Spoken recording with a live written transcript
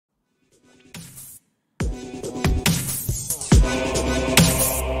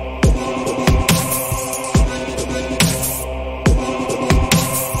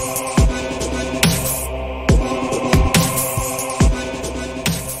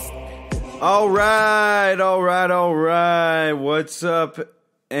All right. What's up,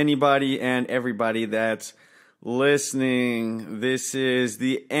 anybody and everybody that's listening? This is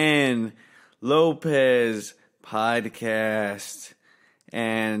the N Lopez Podcast,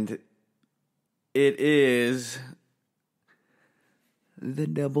 and it is the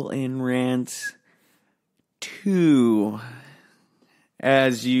Double N Rants 2.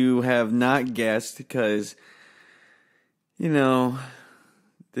 As you have not guessed, because, you know,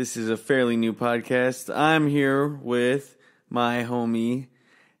 this is a fairly new podcast. I'm here with my homie,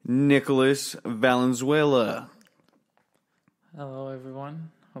 Nicholas Valenzuela. Hello, everyone.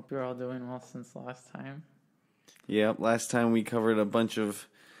 Hope you're all doing well since last time. Yep, last time we covered a bunch of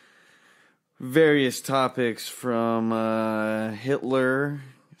various topics from Hitler,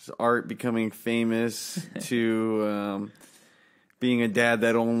 his art becoming famous, to being a dad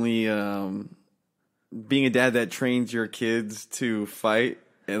that being a dad that trains your kids to fight.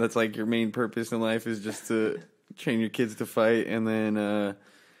 And that's like your main purpose in life, is just to train your kids to fight. And then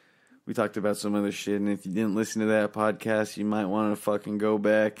we talked about some other shit. And if you didn't listen to that podcast, you might want to fucking go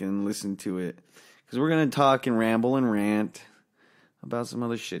back and listen to it. Because we're going to talk and ramble and rant about some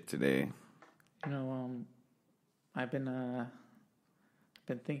other shit today. You know, I've been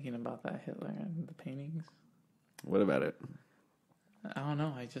thinking about that Hitler and the paintings. What about it? I don't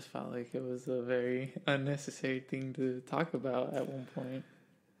know. I just felt like it was a very unnecessary thing to talk about at one point.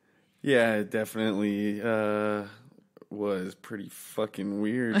 Yeah, it definitely was pretty fucking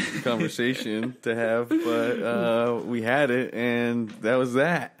weird conversation to have, but we had it, and that was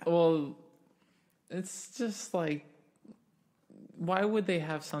that. Well, it's just like, why would they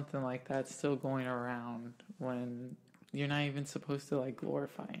have something like that still going around when you're not even supposed to like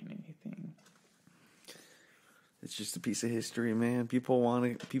glorify anything? It's just a piece of history, man. People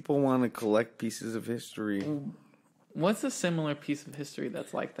want to collect pieces of history. What's a similar piece of history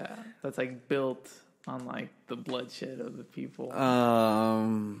that's like that? That's like built on like the bloodshed of the people.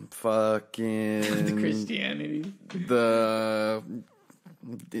 Fucking the Christianity. I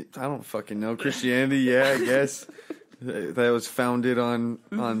don't fucking know. Christianity, yeah, I guess. That was founded on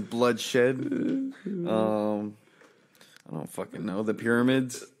bloodshed. I don't fucking know. The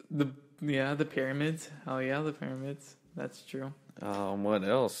pyramids. The pyramids. Oh yeah, the pyramids. That's true. What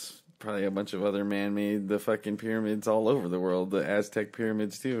else? Probably a bunch of other man-made, the fucking pyramids all over the world. The Aztec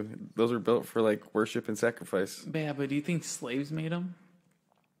pyramids too. Those were built for like worship and sacrifice. Yeah, but do you think slaves made them?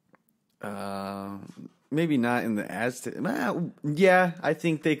 Maybe not in the Aztec. Yeah, I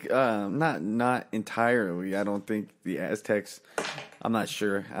think they not entirely. I don't think the Aztecs. I'm not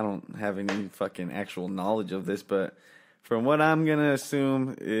sure. I don't have any fucking actual knowledge of this, but from what I'm gonna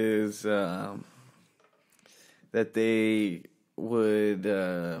assume is that they would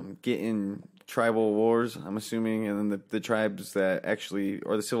get in tribal wars, I'm assuming, and then the tribes that actually,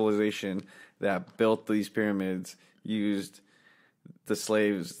 or the civilization that built these pyramids, used the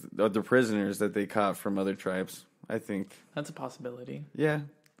slaves, or the prisoners that they caught from other tribes. I think that's a possibility. Yeah,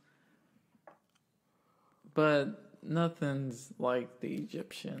 but nothing's like the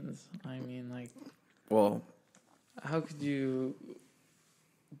Egyptians. I mean, like, well, how could you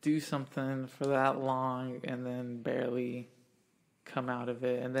do something for that long and then barely come out of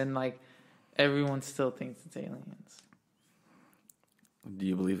it, and then like everyone still thinks it's aliens? Do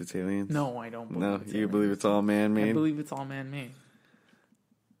you believe it's aliens? No, I don't believe it's aliens. You believe it's all man-made? I believe it's all man-made.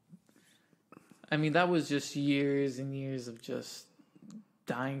 I mean, that was just years and years of just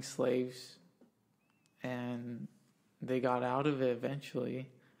dying slaves, and they got out of it eventually,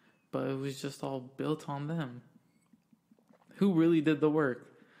 but it was just all built on them. Who really did the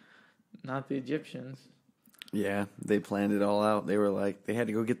work? Not the Egyptians. Yeah, they planned it all out. They were like, they had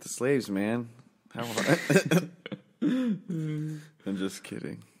to go get the slaves, man. How I'm just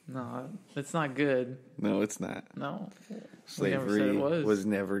kidding. No, it's not good. No, it's not. No. Slavery was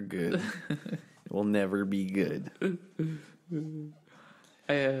never good. It will never be good. The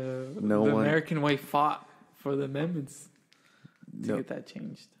American way fought for the amendments to get that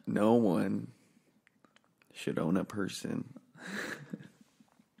changed. No one should own a person.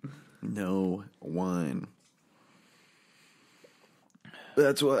 No one.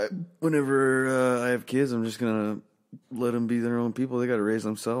 That's why whenever I have kids, I'm just going to let them be their own people. They got to raise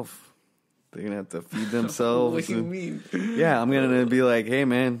themselves. They're going to have to feed themselves. What do you mean? Yeah, I'm going to be like, hey,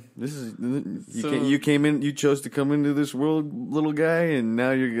 man, this is you came in, you chose to come into this world, little guy, and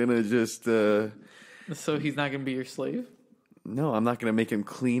now you're going to just... So he's not going to be your slave? No, I'm not going to make him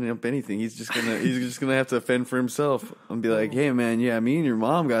clean up anything. He's just going to have to fend for himself. And be like, hey, man, yeah, me and your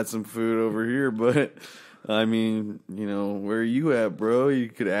mom got some food over here, but... I mean, you know, where are you at, bro? You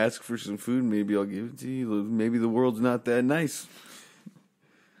could ask for some food. Maybe I'll give it to you. Maybe the world's not that nice.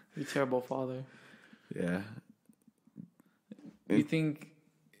 You're a terrible father. Yeah. You think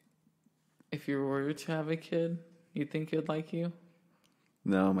if you were to have a kid, you think he'd like you?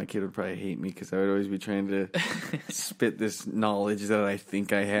 No, my kid would probably hate me because I would always be trying to spit this knowledge that I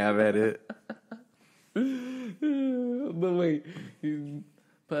think I have at it. But wait,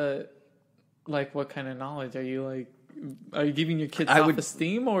 like, what kind of knowledge are you giving your kid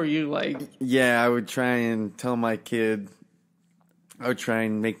self-esteem, or are you like? Yeah, I would try and tell my kid. I would try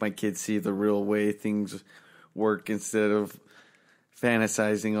and make my kid see the real way things work instead of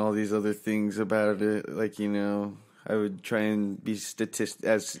fantasizing all these other things about it. Like, I would try and be as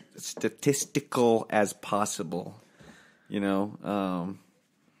statistical as possible.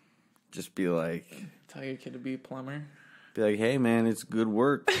 Just be like, tell your kid to be a plumber. Be like, hey man, it's good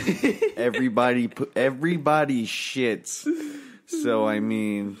work. everybody shits. So I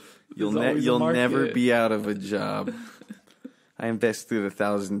mean, you'll never be out of a job. I invested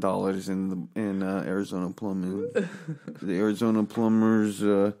 $1,000 in Arizona Plumbing, the Arizona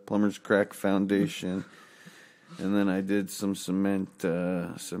Plumbers Crack Foundation, and then I did some cement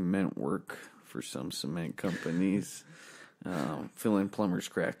work for some cement companies, filling plumbers'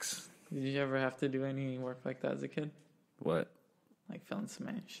 cracks. Did you ever have to do any work like that as a kid? What? Like filling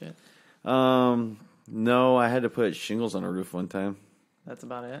cement and shit? No, I had to put shingles on a roof one time. That's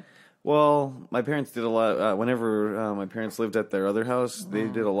about it? Well, my parents did a lot. Whenever my parents lived at their other house, they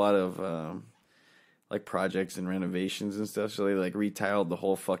did a lot of like projects and renovations and stuff. So they like retiled the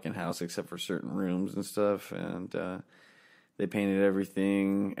whole fucking house except for certain rooms and stuff. And they painted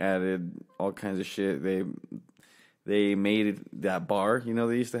everything, added all kinds of shit. They made that bar,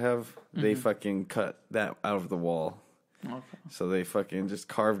 they used to have. Mm-hmm. They fucking cut that out of the wall. Okay. So they fucking just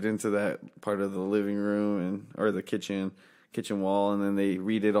carved into that part of the living room or the kitchen wall, and then they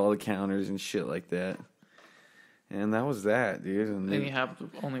redid all the counters and shit like that. And that was that, dude. And you helped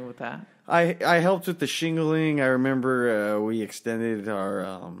only with that? I helped with the shingling. I remember we extended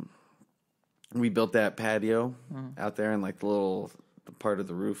our we built that patio out there in like the part of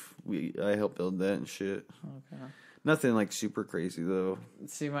the roof. I helped build that and shit. Okay. Nothing like super crazy though.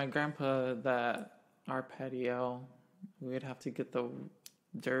 See, my grandpa, our patio, we would have to get the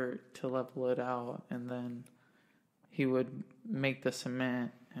dirt to level it out, and then he would make the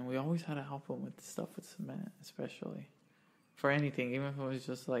cement, and we always had to help him with stuff with cement, especially for anything, even if it was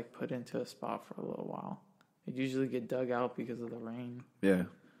just like put into a spot for a little while. It'd usually get dug out because of the rain. Yeah.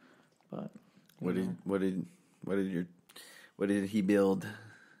 But what did he build?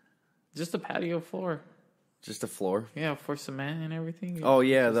 Just a patio floor. Just a floor? Yeah, for cement and everything. Oh,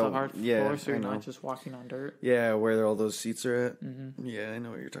 yeah. The hard floor, so you're not just walking on dirt. Yeah, where all those seats are at. Mm-hmm. Yeah, I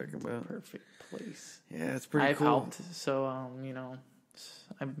know what you're talking about. Perfect place. Yeah, it's pretty cool. I've helped, so,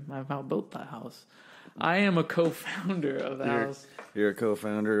 I've outbuilt that house. I am a co-founder of the house. You're a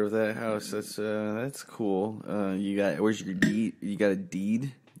co-founder of that house. That's cool. Where's your deed? You got a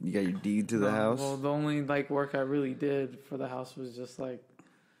deed? You got your deed to the house? Well, the only, work I really did for the house was just, when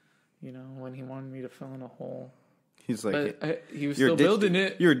he wanted me to fill in a hole. He's like, he was still building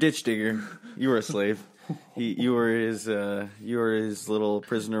it. You were a ditch digger. You were a slave. You were his little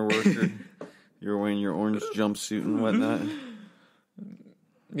prisoner worker. You were wearing your orange jumpsuit and whatnot.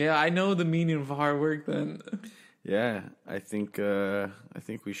 Yeah, I know the meaning of hard work. Then. Yeah, I think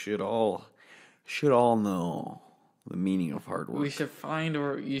we should all know the meaning of hard work. You should find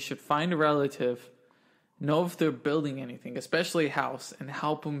a relative. Know if they're building anything, especially a house, and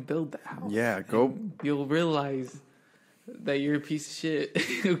help them build that house. Yeah, go. And you'll realize that you're a piece of shit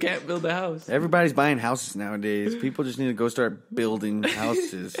who can't build a house. Everybody's buying houses nowadays. People just need to go start building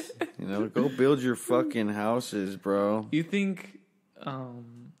houses. Go build your fucking houses, bro. You think,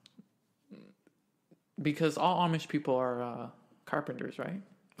 because all Amish people are carpenters, right?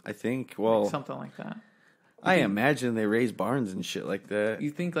 I think, well... something like that. I imagine they raise barns and shit like that. You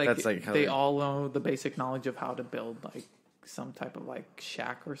think that's how they all know the basic knowledge of how to build some type of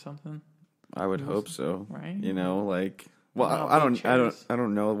shack or something? I would hope so. Right? Well, I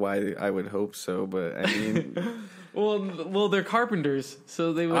don't know why I would hope so, but I mean, well, they're carpenters,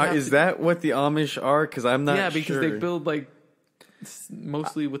 so they would. Is that what the Amish are? Because I'm not. Yeah, because they build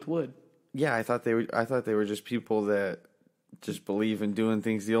mostly with wood. Yeah, I thought they were just people that just believe in doing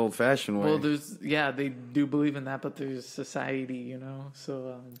things the old-fashioned way. Well, they do believe in that, but there's society,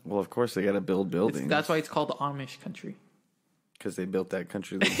 so... well, of course, they got to build buildings. That's why it's called the Amish country. Because they built that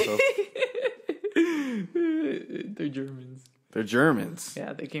country themselves? They're Germans. They're Germans?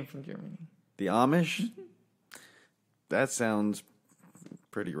 Yeah, they came from Germany. The Amish? That sounds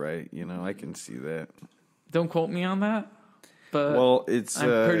pretty right. I can see that. Don't quote me on that. But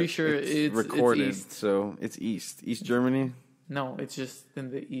I'm pretty sure it's recorded, east. so it's East Germany. No, it's just in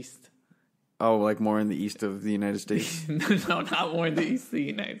the east. Oh, like more in the east of the United States? No, not more in the east of the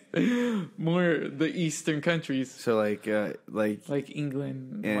United States. More the eastern countries. So like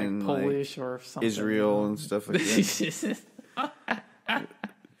England, and like Polish or something. Israel and stuff like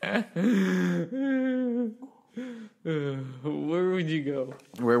that. Where would you go?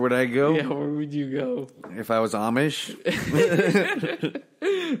 Where would I go? Yeah, where would you go? If I was Amish?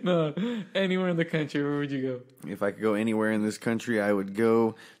 No, anywhere in the country, where would you go? If I could go anywhere in this country, I would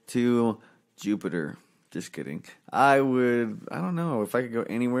go to Jupiter. Just kidding. I don't know. If I could go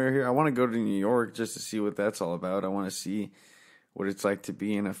anywhere here, I want to go to New York just to see what that's all about. I want to see what it's like to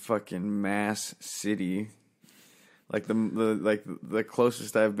be in a fucking mass city. Like the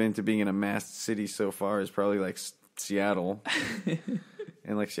closest I've been to being in a mass city so far is probably like Seattle.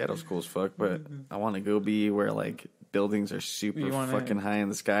 And like Seattle's cool as fuck, but I want to go be where like buildings are super fucking high in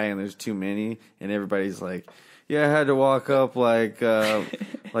the sky and there's too many and everybody's like, yeah, I had to walk up like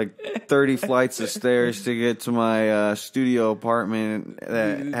 30 flights of stairs to get to my studio apartment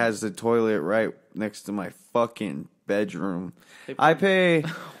that has the toilet right next to my fucking bedroom. I pay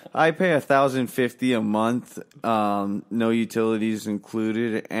 $1,050 a month, no utilities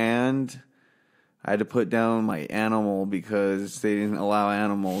included, and I had to put down my animal because they didn't allow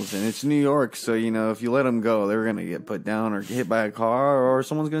animals, and it's New York, so if you let them go, they're gonna get put down or get hit by a car, or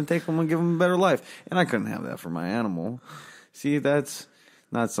someone's gonna take them and give them a better life, and I couldn't have that for my animal. See, that's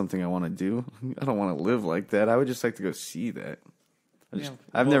not something I want to do. I don't want to live like that. I would just like to go see that.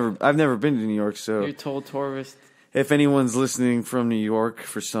 I've never been to New York, so you're a total tourist. If anyone's listening from New York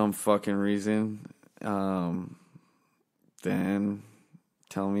for some fucking reason, then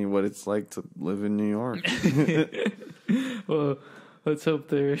tell me what it's like to live in New York. Well, let's hope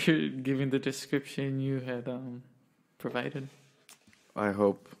they're giving the description you had provided. I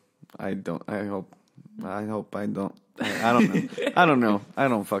hope I don't. I don't. I don't know. I don't know. I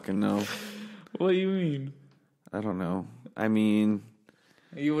don't fucking know. What do you mean? I don't know. I mean,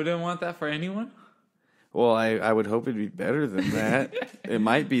 you wouldn't want that for anyone? Well, I would hope it'd be better than that. It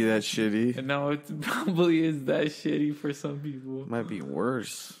might be that shitty. No, it probably is that shitty for some people. It might be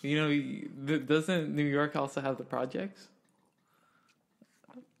worse. Doesn't New York also have the projects?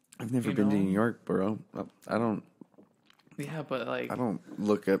 I've never been to New York, bro. I don't. Yeah, but like, I don't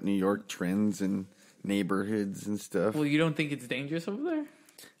look up New York trends and neighborhoods and stuff. Well, you don't think it's dangerous over there?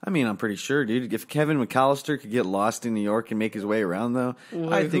 I mean, I'm pretty sure, dude. If Kevin McAllister could get lost in New York and make his way around, though,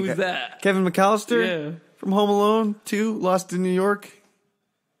 I think who's that? Kevin McAllister, yeah, from Home Alone 2, Lost in New York.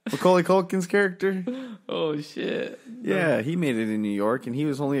 Macaulay Culkin's character. Oh shit! Yeah, he made it in New York, and he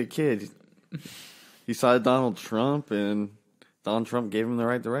was only a kid. He saw Donald Trump, and Donald Trump gave him the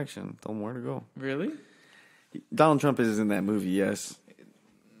right direction. Told him where to go. Really? Donald Trump is in that movie, yes.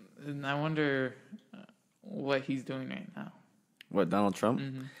 And I wonder what he's doing right now. What, Donald Trump?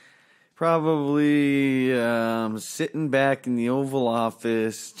 Mm-hmm. Probably sitting back in the Oval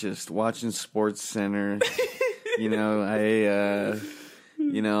Office, just watching Sports Center. I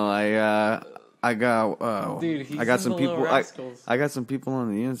got some people. I got some people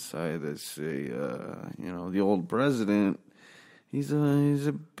on the inside that say, the old president. He's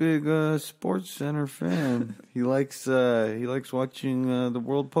a big Sports Center fan. He likes watching the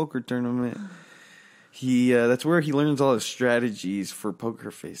World Poker Tournament. That's where he learns all his strategies for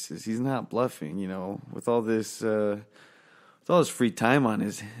poker faces. He's not bluffing, with all this with all his free time on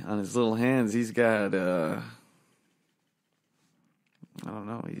his little hands. He's got I don't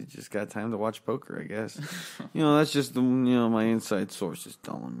know. He's just got time to watch poker, I guess. That's just my inside sources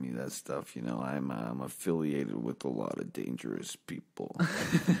telling me that stuff. I'm affiliated with a lot of dangerous people.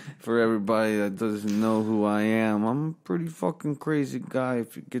 For everybody that doesn't know who I am, I'm a pretty fucking crazy guy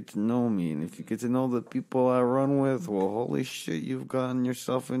if you get to know me. And if you get to know the people I run with, well, holy shit, you've gotten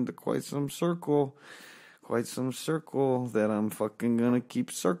yourself into quite some circle. Quite some circle that I'm fucking gonna keep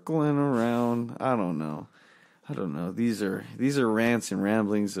circling around. I don't know. These are rants and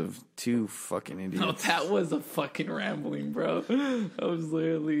ramblings of two fucking idiots. No, that was a fucking rambling, bro. That was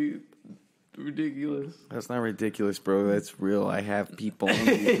literally ridiculous. That's not ridiculous, bro. That's real. I have people on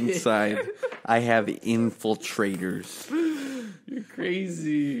the inside. I have infiltrators. You're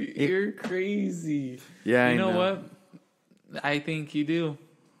crazy. You're crazy. Yeah, you know what? I think you do.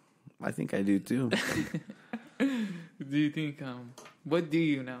 I think I do too. Do you think? What do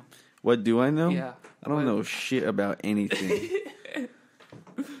you know? What do I know? Yeah. I don't know shit about anything.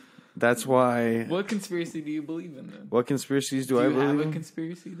 That's why. What conspiracy do you believe in then? What conspiracies do I believe in? Do you have a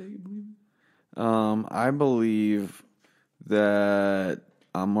conspiracy that you believe in? I believe that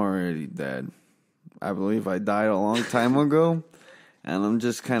I'm already dead. I believe I died a long time ago, And I'm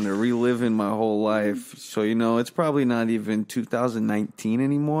just kind of reliving my whole life. So, it's probably not even 2019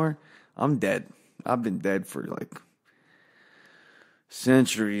 anymore. I'm dead. I've been dead for like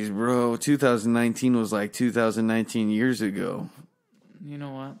centuries, bro. 2019 was like 2019 years ago. You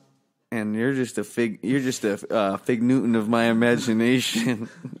know what? And you're just a fig Newton of my imagination.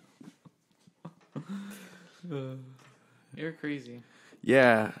 You're crazy.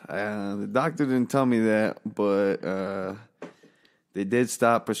 Yeah, the doctor didn't tell me that, but they did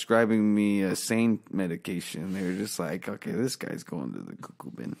stop prescribing me a sane medication. They were just like, okay, this guy's going to the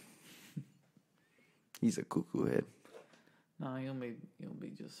cuckoo bin. He's a cuckoo head. No, you'll be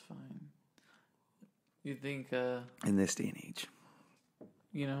just fine. You think? In this day and age,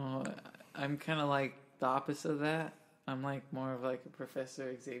 I'm kind of like the opposite of that. I'm like more of like a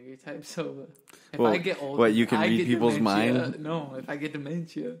Professor Xavier type. So if I get old, you can read people's mind? No, if I get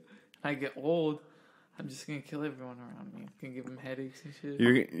dementia, and I get old, I'm just gonna kill everyone around me. I'm gonna give them headaches and shit.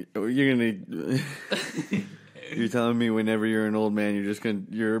 You're telling me whenever you're an old man,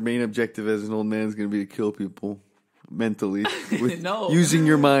 your main objective as an old man is gonna be to kill people mentally with using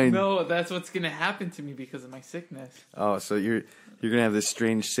your mind. No, that's what's gonna happen to me because of my sickness. Oh, so you're gonna have this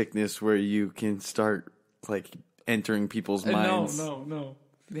strange sickness where you can start like entering people's minds. No.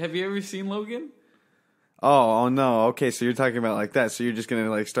 Have you ever seen Logan? Oh no. Okay, so you're talking about like that. So you're just gonna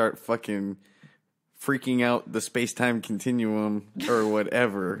like start fucking freaking out the space-time continuum or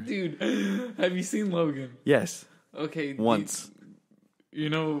whatever. Dude, have you seen Logan? Yes. Okay. Once. You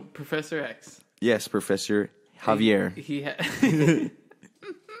know Professor X? Yes, Professor Javier.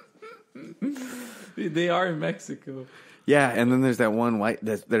 They are in Mexico. Yeah, and then there's that one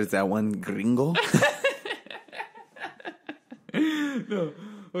there's that one gringo. No.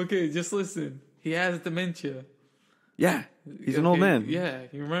 Okay, just listen. He has dementia. Yeah, he's an old man. Yeah,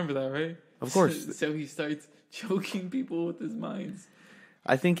 you remember that, right? Of course. So he starts choking people with his minds.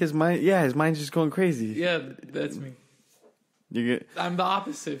 I think his mind's just going crazy. Yeah, that's me. I'm the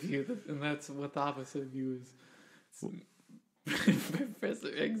opposite of you, and that's what the opposite of you is.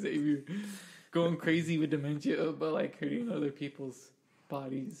 Professor Xavier going crazy with dementia, but like hurting other people's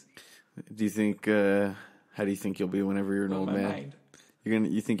bodies. Do you think? How do you think you'll be whenever you're an old man? Mind.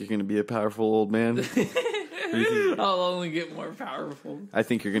 You think you're gonna be a powerful old man? I'll only get more powerful. I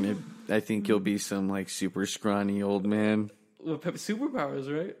think you'll be some like super scrawny old man. With superpowers,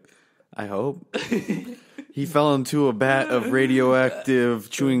 right? I hope. He fell into a vat of radioactive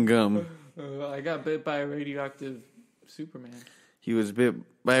chewing gum. I got bit by a radioactive Superman. He was bit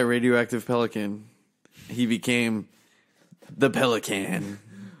by a radioactive pelican. He became the pelican.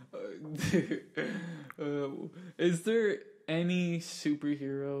 Is there any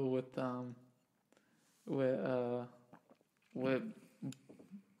superhero with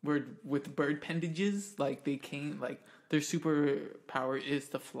bird appendages? Like their superpower is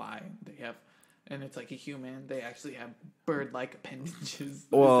to fly. They have, and it's like a human. They actually have bird-like appendages.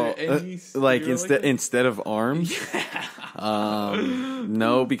 Well, like instead of arms. Yeah.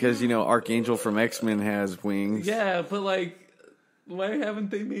 No, because Archangel from X-Men has wings. Yeah, but like, why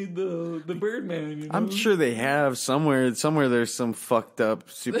haven't they made the Birdman? I'm sure they have somewhere. Somewhere there's some fucked up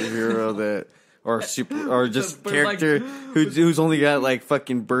superhero that. Or just character who's only got like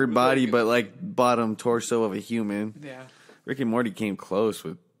fucking bird body but like bottom torso of a human. Yeah. Rick and Morty came close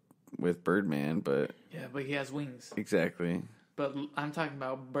with Birdman, but yeah, but he has wings. Exactly. But I'm talking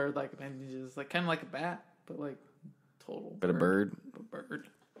about bird-like appendages, like kind of like a bat, but like total. But a bird.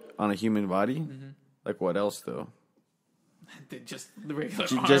 On a human body. Mm-hmm. Like what else though? Just the regular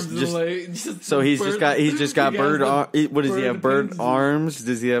arms. So he's just got bird arms. What does he have? Bird arms?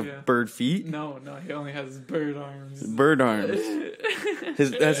 Does he have bird feet? No, he only has bird arms. Bird arms.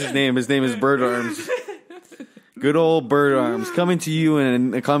 That's his name. His name is Bird Arms. Good old Bird Arms, coming to you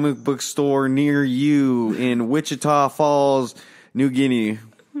in a comic book store near you in Wichita Falls, New Guinea.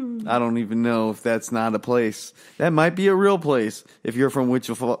 I don't even know if that's not a place. That might be a real place. If you're from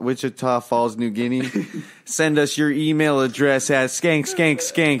Wichita Falls, New Guinea, send us your email address at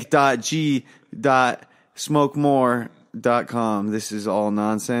skankskankskank.g.smokemore.com. This is all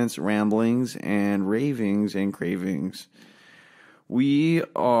nonsense, ramblings, and ravings and cravings. We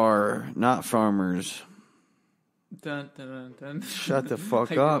are not farmers. Dun, dun, dun. Shut the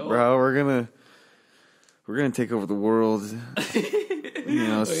fuck up, bro. We're gonna take over the world.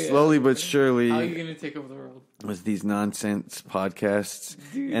 Slowly but surely. How are you gonna take over the world? with these nonsense podcasts,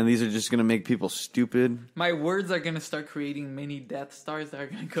 Dude. and these are just gonna make people stupid. My words are gonna start creating mini Death Stars that are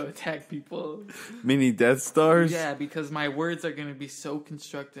gonna go attack people. Mini Death Stars. Yeah, because my words are gonna be so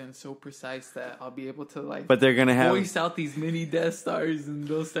constructed and so precise that I'll be able to But they're gonna have voice out these mini Death Stars, and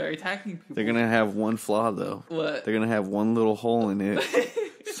they'll start attacking people. They're gonna have one flaw though. What? They're gonna have one little hole in it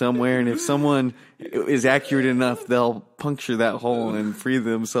somewhere, and if someone is accurate enough, they'll puncture that hole and free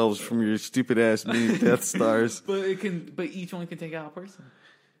themselves from your stupid ass mini Death Stars. But each one can take out a person.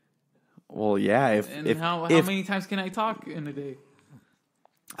 Well, yeah. How many times can I talk in a day?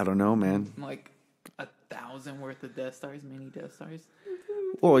 I don't know, man. Like 1,000 worth of Death Stars, mini Death Stars.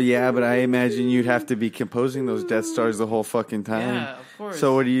 Well, yeah, but I imagine you'd have to be composing those Death Stars the whole fucking time. Yeah, of course.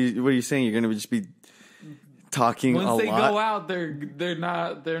 So what are you saying? You're gonna just be talking Once a they lot? go out, they're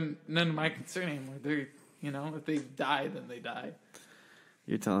none of my concern anymore. They're, if they die, then they die.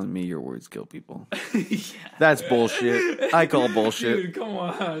 You're telling me your words kill people? Yeah. That's bullshit. I call bullshit. Dude, come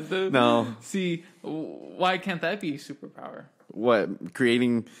on. No. See, why can't that be a superpower? What?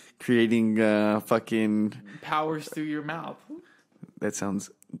 Creating fucking Powers through your mouth. That sounds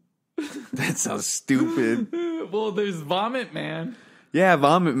stupid. Well, there's Vomit Man. Yeah,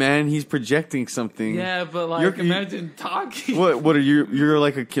 Vomit Man. He's projecting something. Yeah, but imagine talking. What are you? You're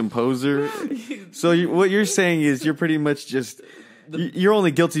like a composer. So what you're saying is you're pretty much just you're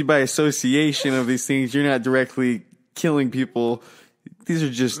only guilty by association of these things. You're not directly killing people. These are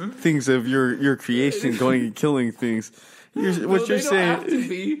just things of your creation, going and killing things. What you're they saying? Don't have to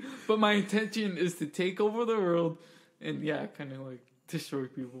be, but my intention is to take over the world and kind of destroy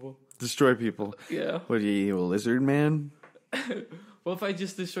people. Destroy people. Yeah. What are you, a lizard man? What if I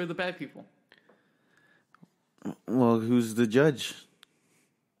just destroy the bad people? Well, who's the judge?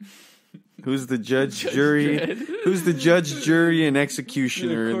 Who's the judge, jury? Dredd. Who's the judge, jury, and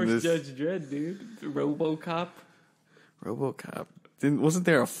executioner Of course, in this? Judge Dredd, dude. RoboCop. RoboCop. Wasn't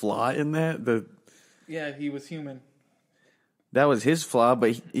there a flaw in that? Yeah, he was human. That was his flaw,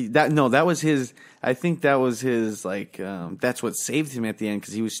 but that was his. I think that was his. That's what saved him at the end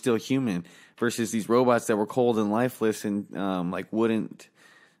because he was still human. Versus these robots that were cold and lifeless and wouldn't.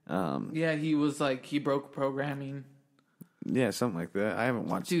 Yeah, he was he broke programming. Yeah, something like that. I haven't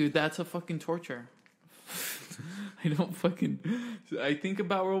watched. Dude, that's a fucking torture. I think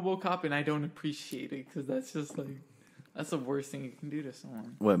about RoboCop and I don't appreciate it because that's just that's the worst thing you can do to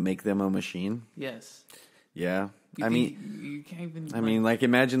someone. What, make them a machine? Yes. Yeah. You can't even.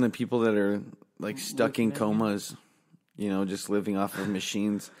 Imagine the people that are stuck in Looking at comas, just living off of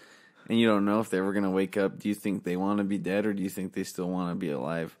machines, and you don't know if they're ever gonna wake up. Do you think they want to be dead, or do you think they still want to be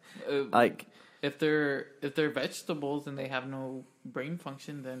alive? If they're vegetables and they have no brain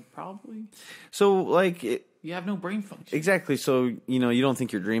function, then probably. So you have no brain function. Exactly. So you don't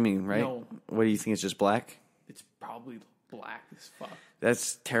think you're dreaming, right? No. What do you think? It's just black. It's probably black as fuck.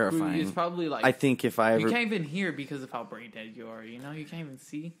 That's terrifying. It's probably I think if I ever... You can't even hear because of how brain dead you are, You can't even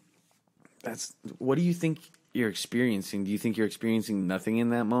see. What do you think you're experiencing? Do you think you're experiencing nothing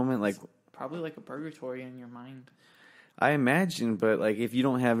in that moment? Probably like a purgatory in your mind. I imagine, but if you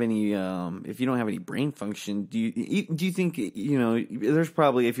don't have any brain function, do you think there's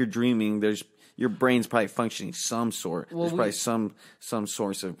probably, if you're dreaming, your brain's probably functioning some sort. There's probably some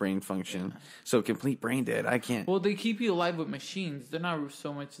source of brain function. Yeah. So complete brain dead, I can't. Well, they keep you alive with machines. They're not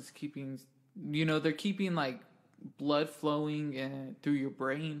so much as keeping, they're keeping blood flowing through your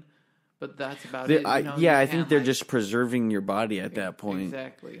brain, but that's about it. I think they're just preserving your body at that point.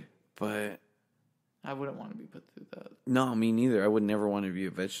 Exactly. But I wouldn't want to be put through that. No, me neither. I would never want to be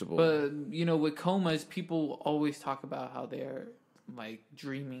a vegetable. But with comas, people always talk about how they're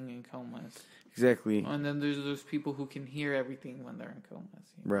dreaming in comas. Exactly. And then there's those people who can hear everything when they're in comas.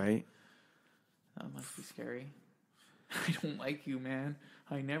 Right. That must be scary. I don't like you, man.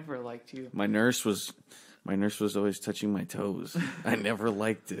 I never liked you. My nurse was always touching my toes. I never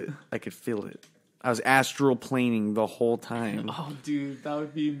liked it. I could feel it. I was astral planing the whole time. Oh, dude, that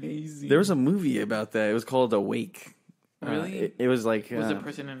would be amazing. There was a movie about that. It was called Awake. Really? It was Was a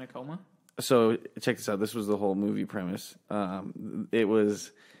person in a coma? So check this out. This was the whole movie premise. It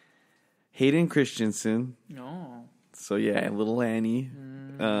was Hayden Christensen. No. So yeah, Little Annie.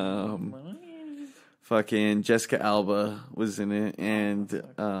 Fucking Jessica Alba was in it, and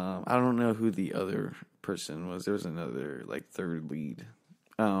I don't know who the other person was. There was another third lead.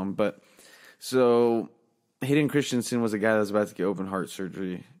 But so Hayden Christensen was a guy that was about to get open heart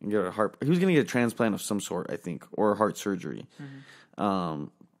surgery and get a heart. He was going to get a transplant of some sort, I think, or heart surgery. Mm-hmm.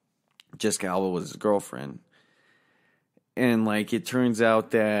 Jessica Alba was his girlfriend, and it turns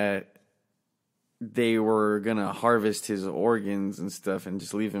out that they were gonna harvest his organs and stuff and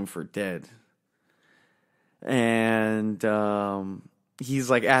just leave him for dead. and he's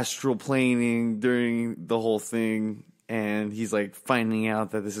like astral planing during the whole thing, and he's like finding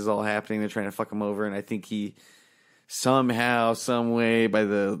out that this is all happening. They're trying to fuck him over, and I think he somehow, some way, by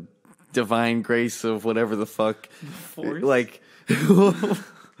the divine grace of whatever the fuck, like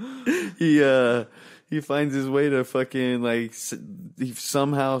he finds his way to fucking like he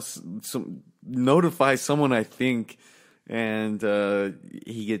somehow notify someone, I think, and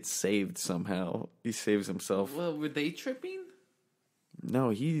he gets saved somehow. He saves himself. Well, were they tripping?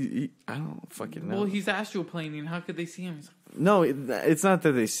 No, he I don't fucking know. Well, he's astral planing. How could they see him? No, it's not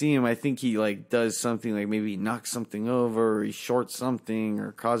that they see him. I think he like does something, like maybe he knocks something over, or he shorts something,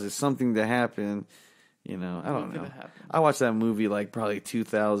 or causes something to happen. You know, I don't know. I watched that movie like probably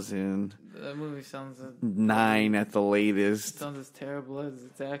 2000. That movie sounds 9 at the latest. It sounds as terrible as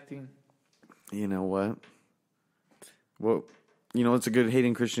its acting. You know what? Well, you know it's a good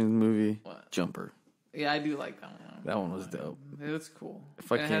Hayden Christensen movie. What? Jumper. Yeah, I do like that one. That one was dope. It was cool.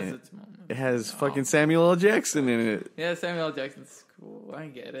 Fucking, it has its moments. It has fucking Samuel L. Jackson in it. Yeah, Samuel L. Jackson's cool. I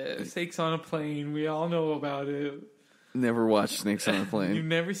get it. Snakes on a Plane. We all know about it. Never watched Snakes on a Plane. You've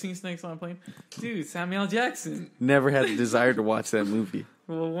never seen Snakes on a Plane? Dude, Samuel L. Jackson. Never had the desire to watch that movie.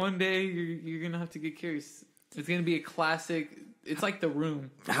 Well, one day you're going to have to get curious. It's going to be a classic. It's like The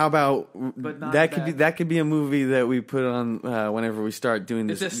Room. How about but not that could be a movie that we put on whenever we start doing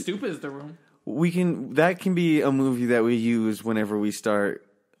this. It's as stupid as The Room. That can be a movie that we use whenever we start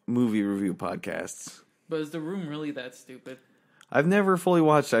movie review podcasts. But is The Room really that stupid? I've never fully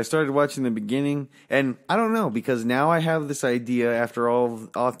watched it. I started watching the beginning, and I don't know, because now I have this idea after all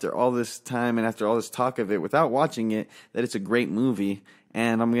this time and after all this talk of it, without watching it, that it's a great movie,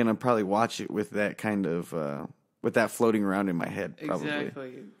 and I'm gonna probably watch it with that kind of with that floating around in my head. Probably.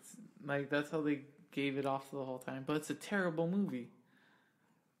 Exactly. It's like that's how they gave it off the whole time. But it's a terrible movie.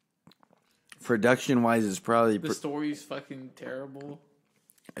 Production wise, it's probably the story's fucking terrible.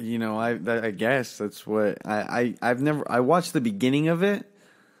 You know, I guess that's what I watched the beginning of it,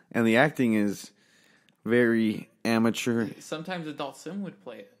 and the acting is very amateur. Sometimes Adult Swim would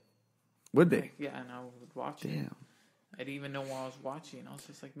play it. Would they? Like, yeah, and I would watch it. Damn. I didn't even know what I was watching. I was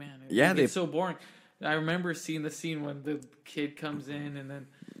just like, man, it's so boring. I remember seeing the scene when the kid comes in and then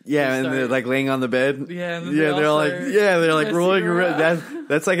they're like laying on the bed. Yeah, and they're like rolling around.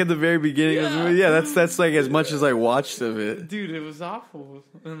 That's like at the very beginning of the movie. Yeah, that's like as much as I watched of it. Dude, it was awful.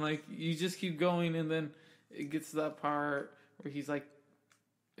 And like you just keep going, and then it gets to that part where he's like,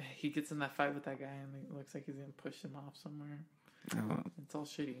 he gets in that fight with that guy, and it looks like he's gonna push him off somewhere. It's all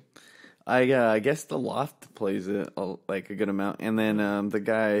shitty. I guess The Loft plays it like a good amount, and then the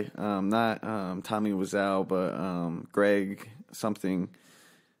guy, not Tommy Wiseau, but Greg something.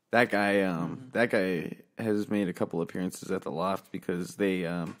 That guy has made a couple appearances at The Loft because they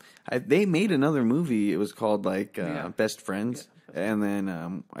made another movie. It was called like Best Friends, and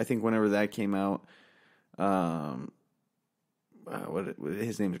then I think whenever that came out,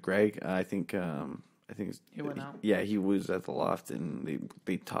 his name is Greg. I think he went out. Yeah, he was at The Loft, and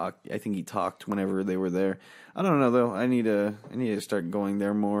they talked. I think he talked whenever they were there. I don't know though. I need to start going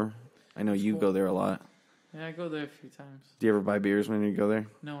there more. I know you go there a lot. Yeah, I go there a few times. Do you ever buy beers when you go there?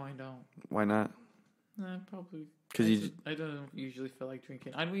 No, I don't. Why not? Probably because I don't usually feel like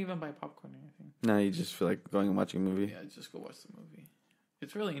drinking. I don't even buy popcorn or anything. No, you just feel like going and watching a movie. Yeah, just go watch the movie.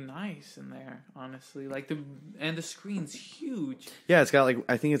 It's really nice in there, honestly. Like the screen's huge. Yeah,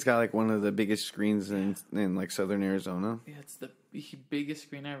 I think it's got one of the biggest screens in like Southern Arizona. Yeah, it's the biggest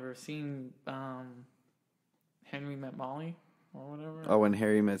screen I've ever seen. Henry Met Molly or whatever. Oh, When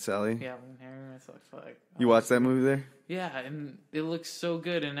Harry Met Sally. Yeah, When Harry Met Sally. You watched that movie there? Yeah, and it looks so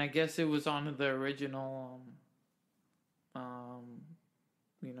good. And I guess it was on the original,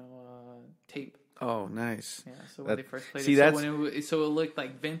 tape. Oh, nice. Yeah, so when they first played it, so it looked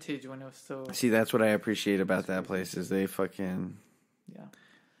like vintage when it was still... See, that's what I appreciate about that place is they fucking... Yeah.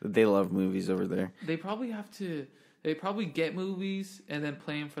 They love movies over there. They probably get movies and then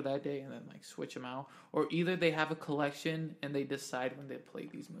play them for that day and then like switch them out. Or either they have a collection and they decide when they play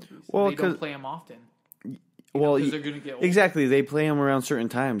these movies. Well, they don't play them often. Because they're going to get old. Exactly. They play them around certain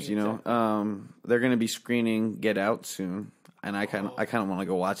times, you know. They're going to be screening Get Out soon. And I kind of want to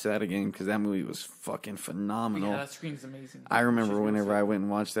go watch that again because that movie was fucking phenomenal. Yeah, that screen's amazing. I remember whenever I went and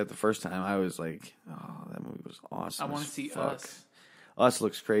watched that the first time, I was like, "Oh, that movie was awesome." I want to see Us. Us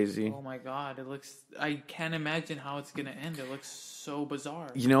looks crazy. Oh my god, it looks. I can't imagine how it's gonna end. It looks so bizarre.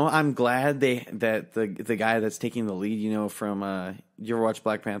 You know, I'm glad that the guy that's taking the lead. You know, from you ever watch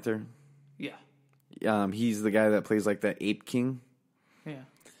Black Panther? Yeah. He's the guy that plays like the Ape King. Yeah.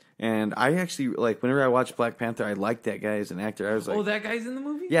 And I actually, like, whenever I watch Black Panther, I liked that guy as an actor. I was like, oh, that guy's in the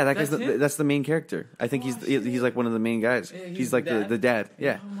movie? Yeah, that's the main character. I think he's like one of the main guys. Yeah, he's like the dad.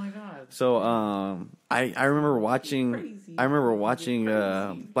 Yeah. Oh my god. So I remember watching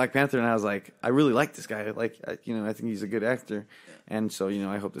Black Panther, and I was like, I really like this guy. Like, I think he's a good actor, and so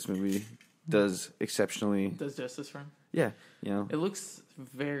I hope this movie does justice for him. Yeah, It looks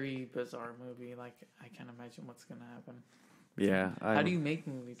very bizarre movie. Like, I can't imagine what's gonna happen. Yeah. How do you make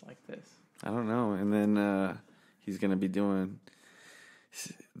movies like this? I don't know. And then he's gonna be doing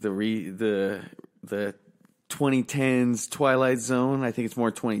the 2010s Twilight Zone. I think it's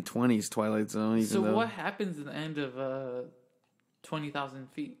more 2020s Twilight Zone. What happens at the end of 20,000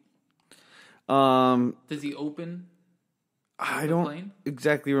 Feet? Does he open? I don't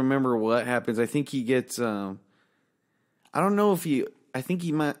exactly remember what happens. I think he gets. I don't know if he. I think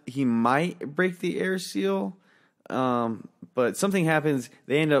he might break the air seal. But something happens.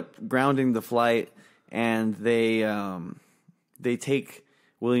 They end up grounding the flight, and they take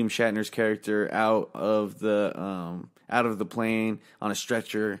William Shatner's character out of the plane on a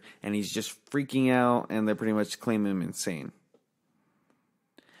stretcher, and he's just freaking out, and they pretty much claim him insane.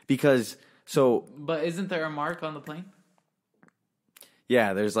 But isn't there a mark on the plane?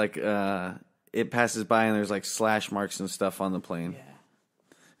 Yeah, there's like it passes by, and there's like slash marks and stuff on the plane. Yeah.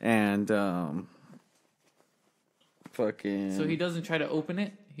 And fucking. So he doesn't try to open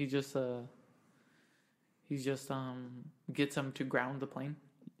it. He just gets them to ground the plane.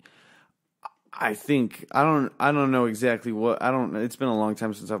 I think I don't know exactly what I don't. It's been a long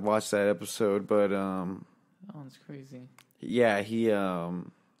time since I've watched that episode, but Oh, it's crazy. Yeah, he Oh,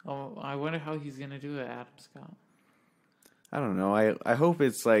 I wonder how he's gonna do it, Adam Scott. I don't know. I hope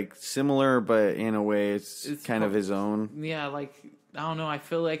it's like similar, but in a way it's kind of his own. Yeah, like I don't know. I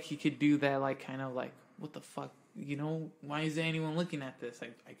feel like he could do that, like kind of like what the fuck. Why is anyone looking at this?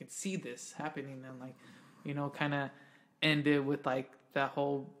 I can see this happening, and like, kind of end it with like that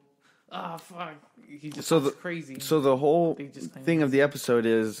whole, fuck, he just sounds crazy. So the whole thing of the episode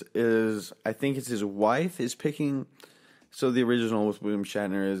is I think it's his wife is picking. So the original with William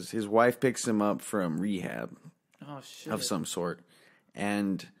Shatner is his wife picks him up from rehab, of some sort,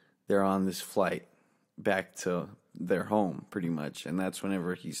 and they're on this flight back to their home, pretty much, and that's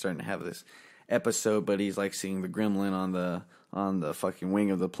whenever he's starting to have this episode, but he's like seeing the gremlin on the fucking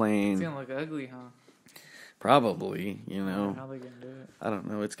wing of the plane. It's gonna look ugly, huh? Probably, How they gonna do it? I don't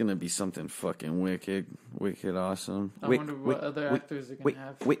know. It's gonna be something fucking wicked awesome. I wonder what other actors are gonna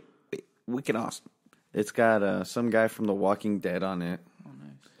have. Wicked awesome. It's got some guy from The Walking Dead on it. Oh,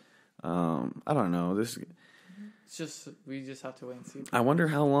 nice. I don't know. We just have to wait and see. I wonder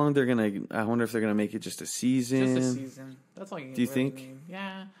how long they're gonna. I wonder if they're gonna make it just a season. Just a season. That's all you. Do you think? Need.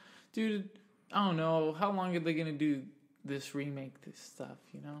 Yeah, dude. I don't know. How long are they gonna do this remake? This stuff,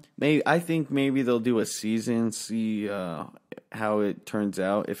 Maybe I think maybe they'll do a season. See how it turns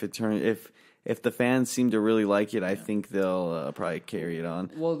out. If the fans seem to really like it, I think they'll probably carry it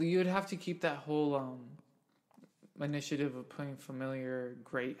on. Well, you'd have to keep that whole initiative of putting familiar,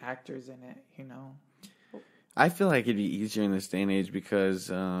 great actors in it. I feel like it'd be easier in this day and age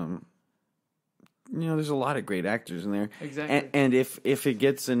because, there's a lot of great actors in there. Exactly. And if it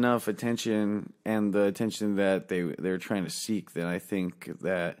gets enough attention and the attention that they're trying to seek, then I think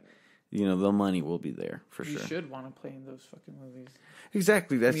that, the money will be there for sure. You should want to play in those fucking movies.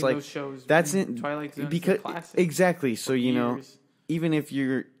 Exactly. That's those shows. That's in Twilight Zone because is a classic. Exactly. So even if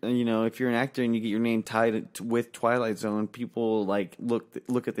you're an actor and you get your name tied with Twilight Zone, people like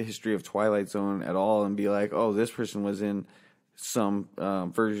look at the history of Twilight Zone at all and be like, oh, this person was in some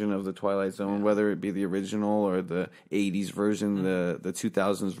version of the Twilight Zone, whether it be the original or the 80s version, the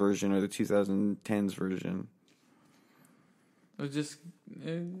 2000s version, or the 2010s version. We'll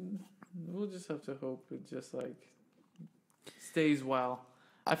just have to hope it just like stays well.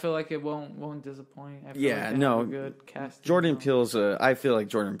 I feel like it won't disappoint. I feel like no, good casting. Jordan Peele's. I feel like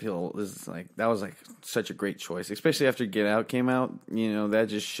Jordan Peele is that was such a great choice, especially after Get Out came out. That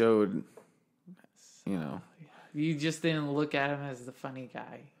just showed. You just didn't look at him as the funny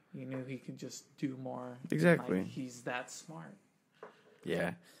guy. You knew he could just do more. Exactly. Like, he's that smart.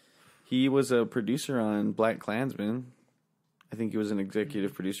 Yeah, he was a producer on BlacKkKlansman. I think he was an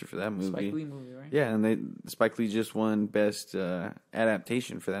executive producer for that movie. Spike Lee movie, right? Yeah, and Spike Lee just won Best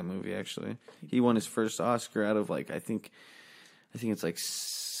Adaptation for that movie. Actually, he won his first Oscar out of I think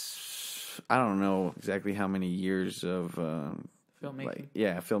it's I don't know exactly how many years of filmmaking.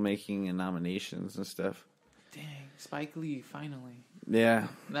 Filmmaking and nominations and stuff. Dang, Spike Lee finally. Yeah,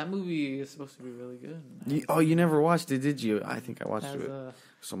 that movie is supposed to be really good. You never watched it, did you? I think I watched it.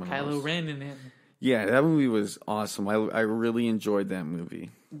 Kylo Ren in it. Yeah, that movie was awesome. I really enjoyed that movie.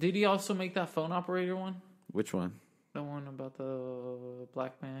 Did he also make that phone operator one? Which one? The one about the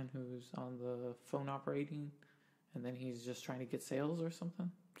black man who's on the phone operating, and then he's just trying to get sales or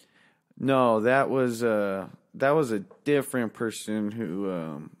something. No, that was a different person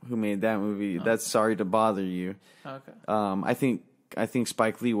who made that movie. Oh. That's Sorry to Bother You. Okay. I think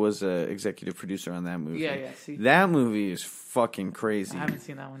Spike Lee was a executive producer on that movie. Yeah. See, that movie is fucking crazy. I haven't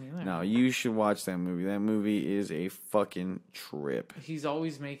seen that one either. No, you should watch that movie. That movie is a fucking trip. He's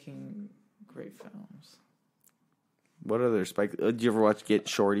always making great films. What other Spike? Did you ever watch Get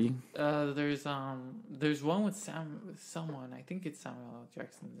Shorty? There's one with someone. I think it's Samuel L.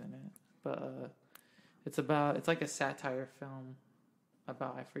 Jackson's in it, but it's like a satire film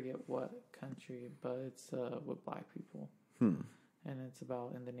about I forget what country, but it's with black people. And it's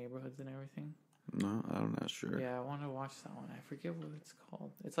about in the neighborhoods and everything. No, I'm not sure. Yeah, I want to watch that one. I forget what it's called.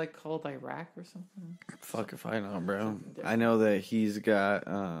 It's like called Iraq or something. Fuck if I know, bro. I know that he's got.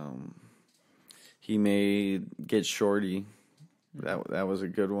 He made Get Shorty. That was a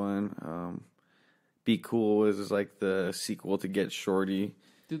good one. Be Cool was like the sequel to Get Shorty.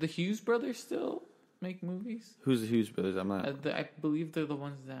 Do the Hughes brothers still make movies? Who's the Hughes brothers? I'm not. I believe they're the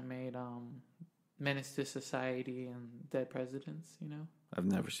ones that made Menace to Society and Dead Presidents. You know. I've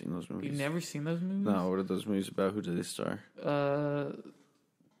never seen those movies. You've never seen those movies? No. What are those movies about? Who do they star?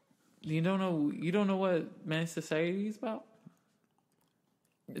 You don't know what Menace to Society is about?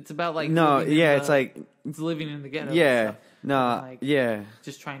 It's about like it's like it's living in the ghetto. Yeah, yeah,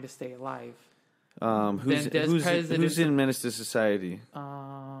 just trying to stay alive. Who's in Menace to Society?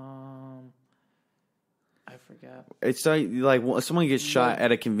 I forgot. It's like someone gets shot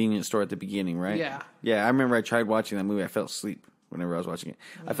at a convenience store at the beginning, right? Yeah. I remember I tried watching that movie. I fell asleep whenever I was watching it.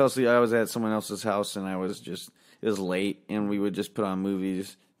 I fell asleep. I was at someone else's house and it was late, and we would just put on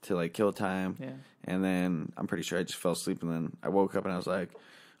movies to like kill time. Yeah. And then I'm pretty sure I just fell asleep, and then I woke up and I was like,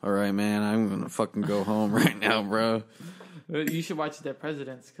 all right, man, I'm going to fucking go home right now, bro. You should watch Dead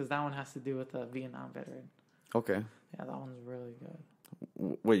Presidents, because that one has to do with a Vietnam veteran. Okay. Yeah, that one's really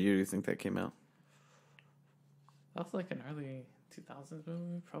good. What year do you think that came out? That was like an early 2000s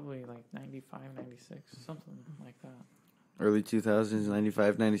movie, probably like 95, 96, something like that. Early 2000s,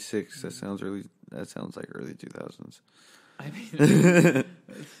 95, 96. That sounds like early 2000s. I mean,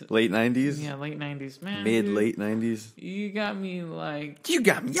 late 90s? Yeah, late 90s, man. Late 90s. You got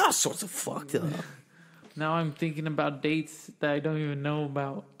me all sorts of fucked up. Now I'm thinking about dates that I don't even know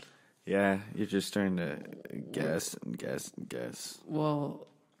about. Yeah, you're just starting to guess and guess and guess. Well,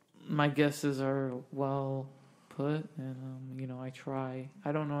 my guesses are well put, and I try.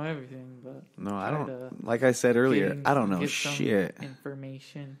 I don't know everything, but no, I don't. Like I said earlier, I don't know shit.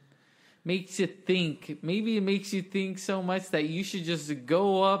 Information makes you think. Maybe it makes you think so much that you should just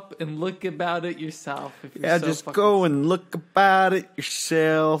go up and look about it yourself. Just go and look about it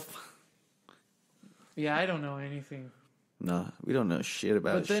yourself. Yeah, I don't know anything. No, we don't know shit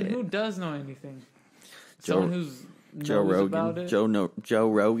about shit. But then who does know anything? Someone who's Joe Rogan. About it? Joe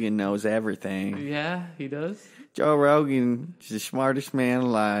Rogan knows everything. Yeah, he does. Joe Rogan is the smartest man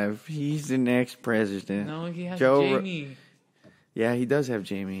alive. He's the next president. No, he has Jamie. Yeah, he does have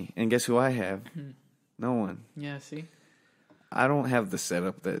Jamie. And guess who I have? No one. Yeah, see? I don't have the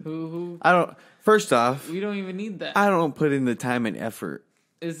setup that... Who? I don't... First off... We don't even need that. I don't put in the time and effort.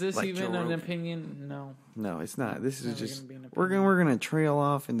 Is this like even an opinion? No. No, it's not. This is just... We're gonna trail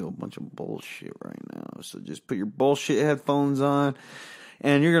off into a bunch of bullshit right now. So just put your bullshit headphones on.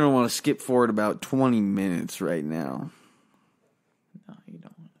 And you're gonna want to skip forward about 20 minutes right now. No, you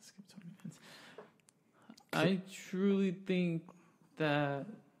don't want to skip 20 minutes. I truly think that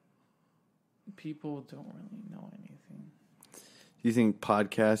people don't really know anything. Do you think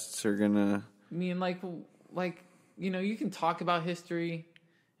podcasts are gonna... I mean, like you can talk about history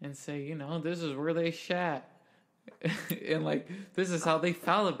and say, this is where they shat. And, this is how they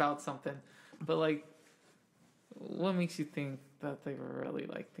felt about something. But, what makes you think that they were really,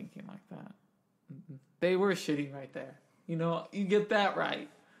 thinking like that? They were shitting right there. You get that right.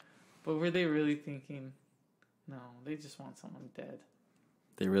 But were they really thinking? No, they just want someone dead.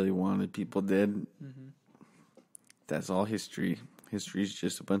 They really wanted people dead? Mm-hmm. That's all history. History's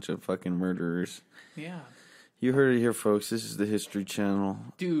just a bunch of fucking murderers. Yeah. You heard it here, folks. This is the History Channel.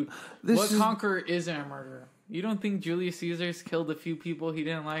 Dude, conqueror isn't a murderer? You don't think Julius Caesar's killed a few people he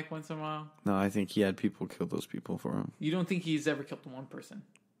didn't like once in a while? No, I think he had people kill those people for him. You don't think he's ever killed one person?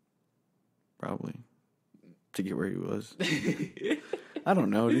 Probably. To get where he was. I don't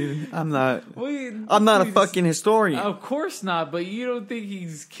know, dude. I'm not a fucking historian. Of course not, but you don't think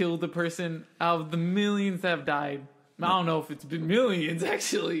he's killed a person out of the millions that have died? I don't know if it's been millions,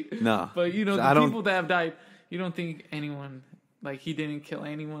 actually. No. But, the people that have died, you don't think anyone Like, he didn't kill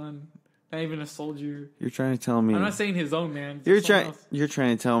anyone. Not even a soldier. You're trying to tell me... I'm not saying his own man. You're trying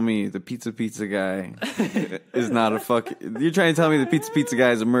to tell me the pizza guy is not a fuck... You're trying to tell me the pizza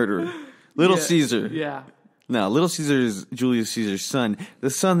guy is a murderer. Little Caesar. Yeah. No, Little Caesar is Julius Caesar's son. The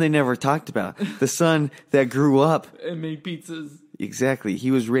son they never talked about. The son that grew up. And made pizzas. Exactly. He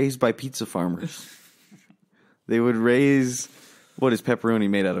was raised by pizza farmers. They would raise... What is pepperoni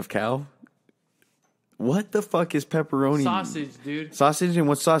made out of? Cow? What the fuck is pepperoni? Sausage, dude. Sausage? And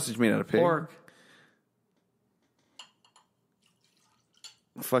what's sausage made out of? Pig? Pork.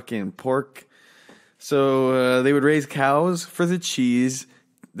 Fucking pork. So they would raise cows for the cheese.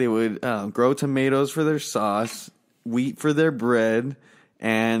 They would grow tomatoes for their sauce, wheat for their bread,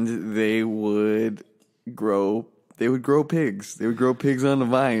 and they would grow pigs. They would grow pigs on the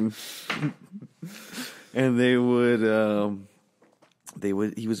vine. And they would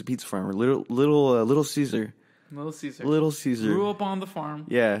he was a pizza farmer. Little Caesar. Little Caesar. Little Caesar. Grew up on the farm.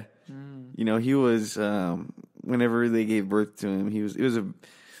 Yeah. You know, he was whenever they gave birth to him, it was a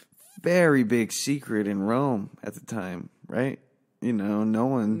very big secret in Rome at the time, right? You know, no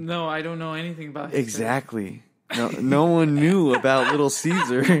one... No, I don't know anything about history. Exactly. No one knew about Little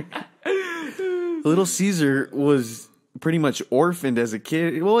Caesar. Little Caesar was pretty much orphaned as a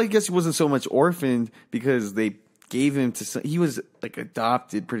kid. Well, I guess he wasn't so much orphaned because they gave him to... He was, like,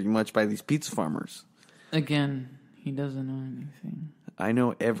 adopted pretty much by these pizza farmers. Again, he doesn't know anything. I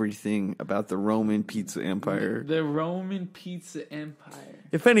know everything about the Roman pizza empire. The Roman pizza empire.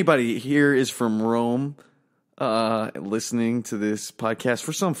 If anybody here is from Rome... listening to this podcast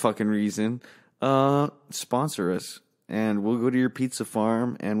for some fucking reason, sponsor us and we'll go to your pizza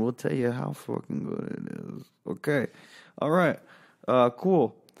farm and we'll tell you how fucking good it is. Okay. All right.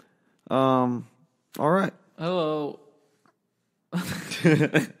 Cool. All right. Hello.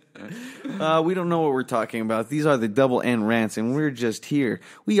 We don't know what we're talking about. These are the Double N Rants, and we're just here.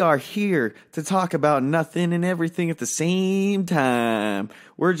 We are here to talk about nothing and everything at the same time.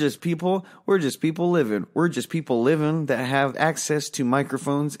 We're just people living. We're just people living that have access to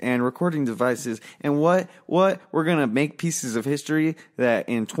microphones and recording devices. And what? We're gonna make pieces of history that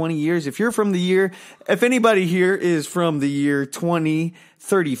in 20 years, if anybody here is from the year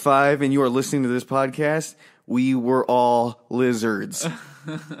 2035 and you are listening to this podcast, we were all lizards.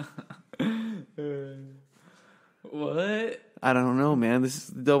 What? I don't know, man. This is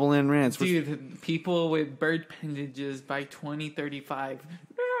the Double N Rants. Dude, people with bird appendages by 2035.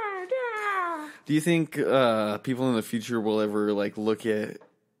 Do you think people in the future will ever like look at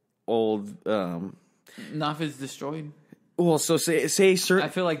old? Not if it's destroyed. Well, so say certain. I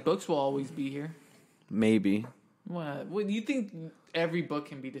feel like books will always be here. Maybe. What? What do you think? Every book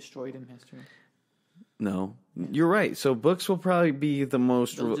can be destroyed in history. No, you're right. So books will probably be the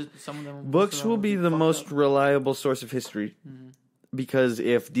most. Books will be the most reliable source of history, because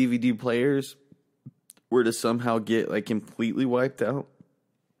if DVD players were to somehow get like completely wiped out,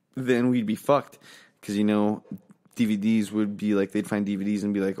 then we'd be fucked. Because DVDs would be like, they'd find DVDs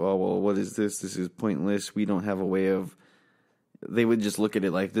and be like, oh well, what is this? This is pointless. We don't have a way of. They would just look at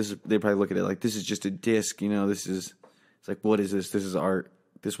it like this. They probably look at it like this is just a disc. This is. It's like, what is this? This is art.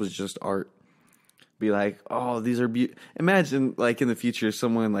 This was just art. Be like, oh, these are beautiful. Imagine, like in the future,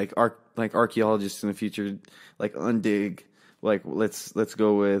 someone like archaeologists in the future, like undig, like let's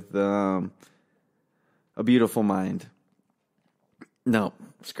go with A Beautiful Mind. No,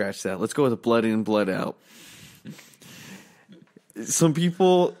 scratch that. Let's go with Blood In, Blood Out. Some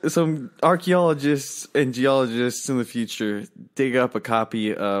archaeologists and geologists in the future dig up a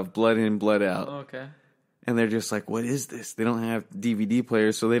copy of Blood In, Blood Out. Okay. And they're just like, what is this? They don't have DVD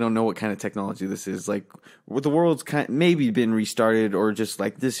players, so they don't know what kind of technology this is. Like, the world's maybe been restarted, or just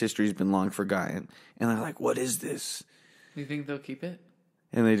like this history's been long forgotten. And they're like, what is this? You think they'll keep it?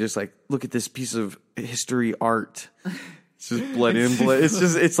 And they just like, look at this piece of history art. It's just blood in, blood.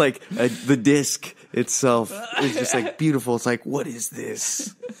 It's like the disc itself is just like beautiful. It's like, what is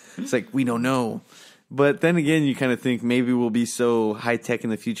this? It's like, we don't know. But then again, you kind of think maybe we'll be so high tech in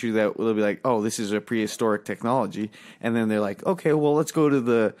the future that they'll be like, "Oh, this is a prehistoric technology," and then they're like, "Okay, well, let's go to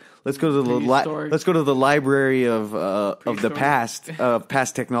the library of the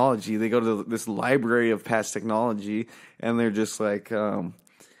past technology." They go to this library of past technology, and they're just like,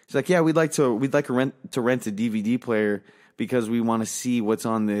 "It's like, yeah, we'd like to rent a DVD player because we want to see what's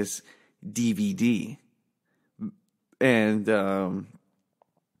on this DVD," and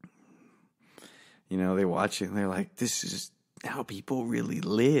they watch it and they're like, this is how people really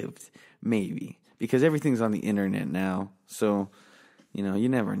lived, maybe. Because everything's on the internet now. So, you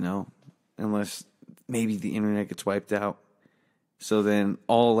never know. Unless maybe the internet gets wiped out. So then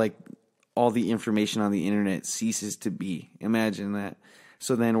all all the information on the internet ceases to be. Imagine that.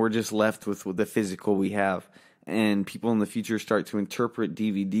 So then we're just left with the physical we have. And people in the future start to interpret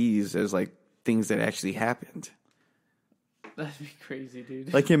DVDs as like things that actually happened. That'd be crazy,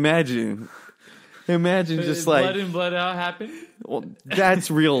 dude. Like imagine just like Blood in, Blood Out happened. Well,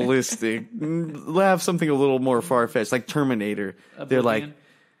 that's realistic. Have something a little more far fetched, like Terminator. Oblivion. They're like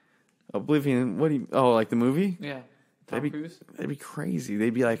Oblivion. What do you? Oh, like the movie? Yeah. That'd be crazy.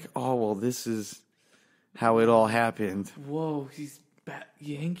 They'd be like, oh well, this is how it all happened. Whoa, he's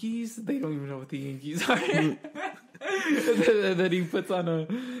Yankees? They don't even know what the Yankees are. And then he puts on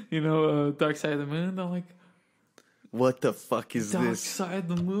a Dark Side of the Moon. They're like, what the fuck is Dark this? Side of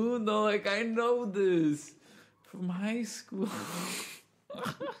the Moon? They're like, I know this from high school.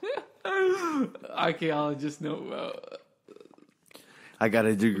 Archaeologists know about. I got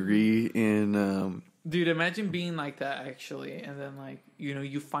a degree in. Dude, imagine being like that actually, and then like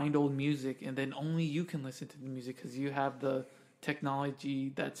you find old music, and then only you can listen to the music because you have the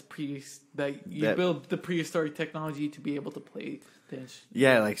technology that's build the prehistoric technology to be able to play these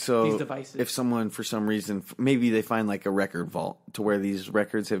devices. If someone for some reason maybe they find like a record vault to where these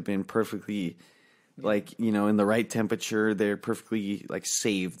records have been perfectly like in the right temperature, they're perfectly like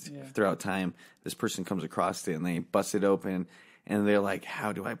saved throughout time. This person comes across it and they bust it open and they're like,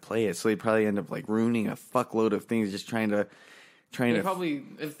 how do I play it? So they probably end up like ruining a fuckload of things just trying to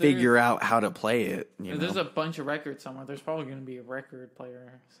figure out how to play it. If there's a bunch of records somewhere, there's probably going to be a record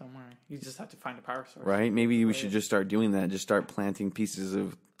player somewhere. You just have to find a power source. Right? Maybe we should just start doing that. Just start planting pieces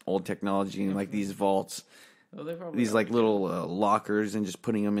of old technology in like these vaults. Well, these like little lockers and just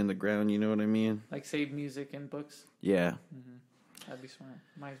putting them in the ground. You know what I mean? Like save music and books. Yeah. Mm-hmm. That'd be smart.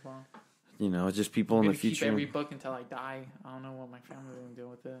 Might as well. Just people in the future. Keep every book until I die. I don't know what my family's going to do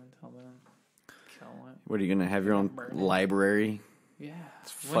with it until then. Kill it. What are you going to have your own library? Yeah.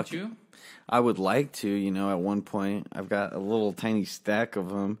 Wouldn't you? I would like to, at one point. I've got a little tiny stack of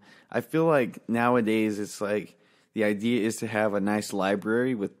them. I feel like nowadays it's like the idea is to have a nice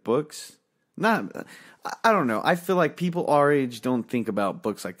library with books. I don't know. I feel like people our age don't think about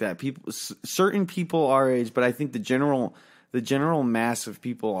books like that. Certain people our age, but I think the general mass of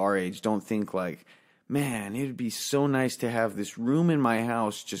people our age don't think like, man, it would be so nice to have this room in my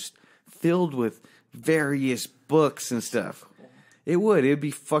house just filled with various books and stuff. It would. It'd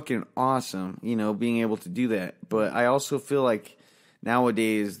be fucking awesome, being able to do that. But I also feel like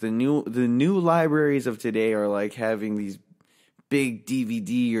nowadays the new libraries of today are like having these big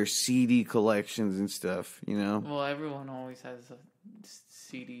DVD or CD collections and stuff, Well, everyone always has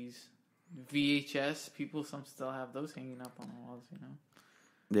CDs. VHS, some still have those hanging up on the walls,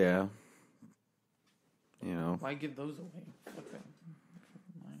 Yeah. Why give those away?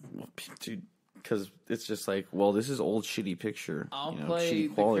 Well, dude, because it's just like, well, this is old shitty picture. I'll play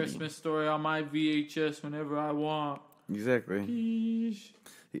the Christmas Story on my VHS whenever I want. Exactly. Sheesh.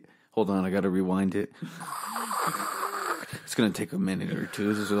 Hold on, I gotta rewind it. It's gonna take a minute or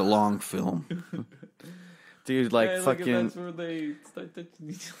two. This is a long film. Dude, like fucking. That's where they start touching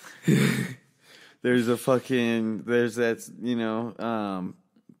each other. There's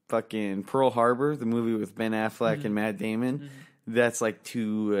fucking Pearl Harbor, the movie with Ben Affleck and Matt Damon. Mm-hmm. That's like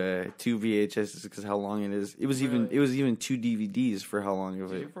two VHSs because how long it is. It was even 2 DVDs for how long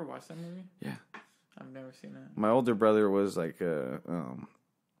of it. Did you ever watch that movie? Yeah, I've never seen that. My older brother was like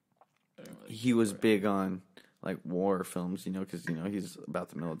he was big on like war films, because he's about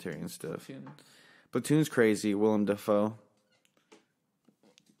the military and stuff. Platoon's crazy. Willem Dafoe.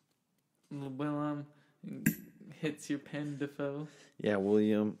 Willem hits your pen, Dafoe. Yeah,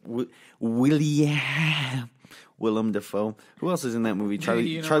 Willem Dafoe. Who else is in that movie?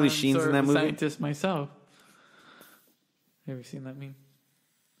 Charlie Sheen's in that movie. I'm a scientist myself. Have you seen that meme?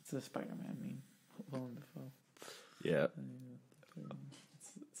 It's a Spider-Man meme. Willem Dafoe. Yeah.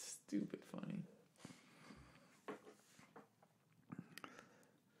 It's stupid funny.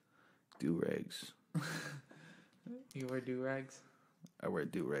 Do-rags. You wear do-rags? I wear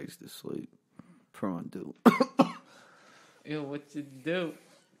do-rags to sleep. Pronto. Yo, what you do?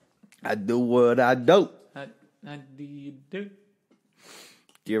 I do what I do. How do you do?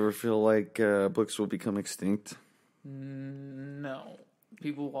 Do you ever feel like books will become extinct? No.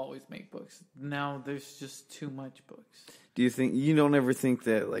 People will always make books. Now there's just too much books. Do you don't ever think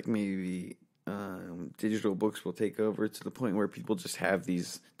that like maybe digital books will take over to the point where people just have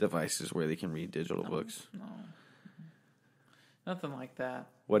these devices where they can read digital books? No. Nothing like that.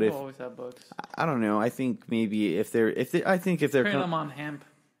 What People if always have books? I don't know. I think maybe if they're print them on hemp.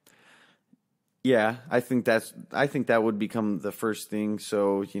 Yeah, I think that would become the first thing.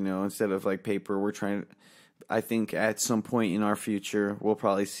 So instead of like paper, we're trying. I think at some point in our future, we'll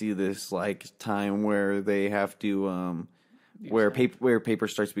probably see this like time where they have to where paper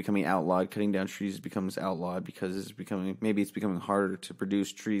starts becoming outlawed. Cutting down trees becomes outlawed because it's becoming harder to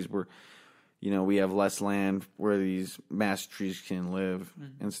produce trees where, you know, we have less land where these mass trees can live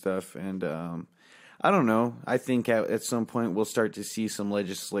and stuff. And I don't know. I think at some point we'll start to see some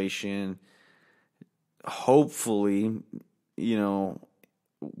legislation. Hopefully, you know,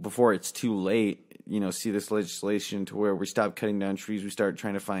 before it's too late, you know, see this legislation to where we stop cutting down trees. We start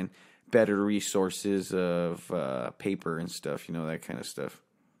trying to find better resources of paper and stuff, you know, that kind of stuff.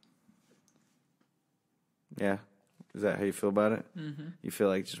 Yeah. Is that how you feel about it? Mm-hmm. You feel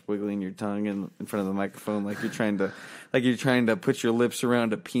like just wiggling your tongue in front of the microphone like you're trying to put your lips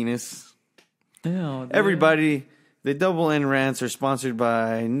around a penis? Yeah, everybody, the Double N Rants are sponsored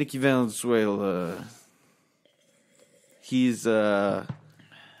by Nicky Valenzuela. He's a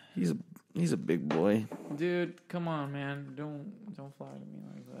big boy. Dude, come on, man. Don't fly to me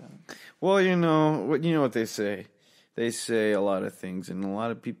like that. Well, you know what they say. They say a lot of things, and a lot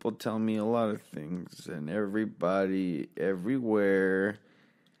of people tell me a lot of things, and everybody everywhere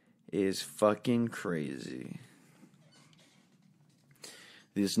is fucking crazy.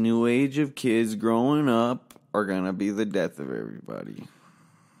 This new age of kids growing up are gonna be the death of everybody.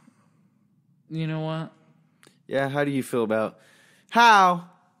 You know what? Yeah, how do you feel about how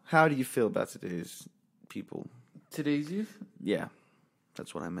do you feel about today's people? Today's youth? Yeah,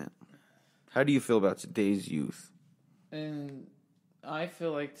 that's what I meant. How do you feel about today's youth? And I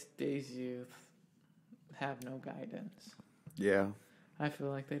feel like today's youth have no guidance. Yeah. I feel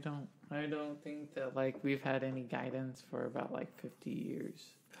like they don't. I don't think that, like, we've had any guidance for about, like, 50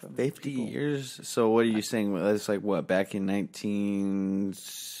 years. 50 years? So what are you saying? That's like, what, back in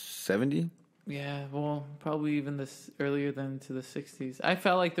 1970? Yeah, well, probably even earlier than to the 60s. I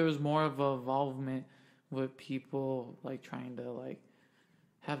felt like there was more of an involvement with people, like, trying to, like,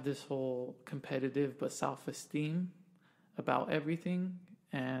 have this whole competitive but self-esteem about everything.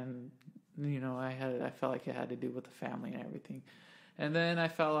 And, you know, I felt like it had to do with the family and everything. And then I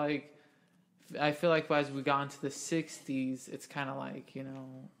feel like as we got into the 60s, it's kind of like, you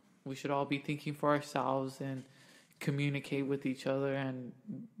know, we should all be thinking for ourselves and communicate with each other and,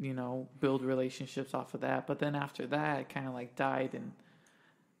 you know, build relationships off of that. But then after that, it kind of like died. And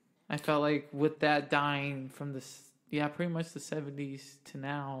I felt like with that dying from pretty much the 70s to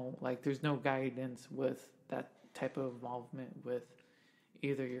now, like there's no guidance with that type of involvement with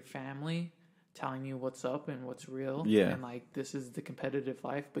either your family telling you what's up and what's real. Yeah. And like, this is the competitive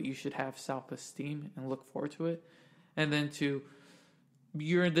life, but you should have self-esteem and look forward to it. And then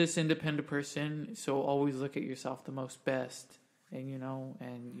you're this independent person, so always look at yourself the most best, and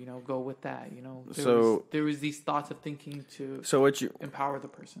go with that. You know, there was these thoughts of thinking to empower the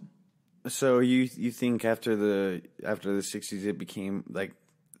person. So you think after the 60s it became like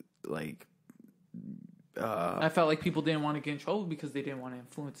I felt like people didn't want to get in trouble because they didn't want to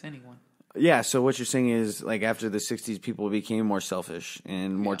influence anyone. Yeah, so what you're saying is, like, after the 60s, people became more selfish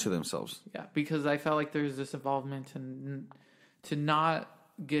and more to themselves. Yeah, because I felt like there's this involvement to not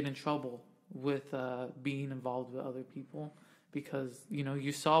get in trouble with being involved with other people. Because, you know,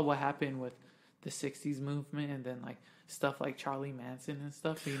 you saw what happened with the 60s movement and then, like, stuff like Charlie Manson and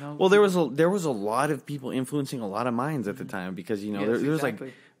stuff, you know? Well, there was a lot of people influencing a lot of minds at the time because, you know, there was, like,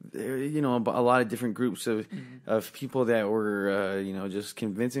 you know, a lot of different groups of people that were, you know, just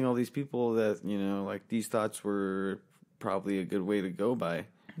convincing all these people that, you know, like, these thoughts were probably a good way to go by,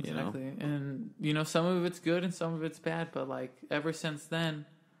 you know? And, you know, some of it's good and some of it's bad, but, like, ever since then,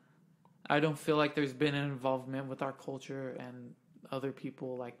 I don't feel like there's been an involvement with our culture and other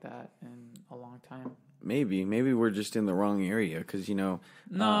people like that in a long time. Maybe we're just in the wrong area because, you know.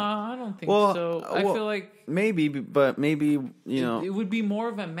 No, I don't think so. I feel like maybe, you know, it would be more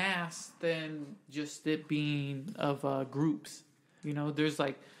of a mass than just it being of groups. You know, there's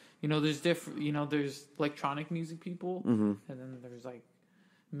like, you know, there's different. You know, there's electronic music people, and then there's like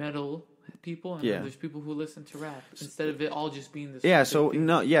metal people, and then there's people who listen to rap instead of it all just being this. Yeah. So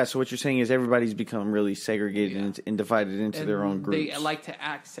So what you're saying is everybody's become really segregated and divided into their own groups. They like to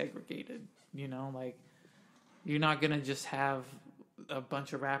act segregated. You know, like. You're not going to just have a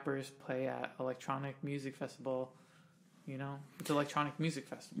bunch of rappers play at electronic music festival, you know? It's electronic music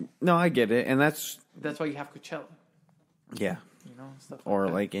festival. No, I get it. And that's why you have Coachella. Yeah. You know, stuff like or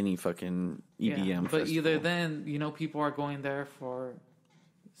that. Like any fucking EDM But festival. either then, you know, people are going there for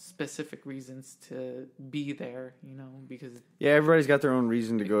specific reasons to be there, you know, because... Yeah, everybody's got their own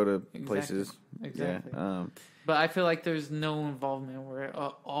reason to go to places. Exactly. Yeah. But I feel like there's no involvement where it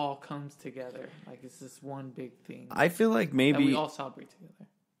all comes together. Like, it's this one big thing. I feel like maybe... And we all celebrate together.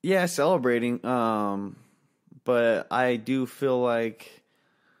 Yeah, celebrating. but I do feel like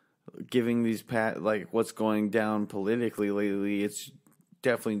giving these like what's going down politically lately, it's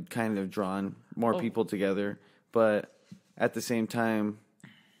definitely kind of drawn more people together. But at the same time,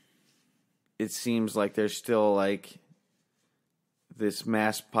 it seems like there's still like this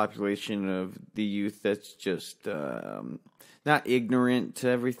mass population of the youth that's just not ignorant to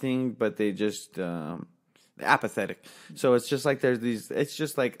everything, but they just apathetic. So it's just like it's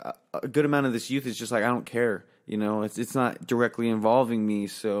just like a good amount of this youth is just like, I don't care, it's not directly involving me.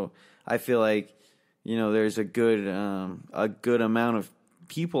 So I feel like, there's a good amount of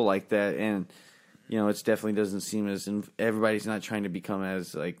people like that, and it definitely doesn't seem as everybody's not trying to become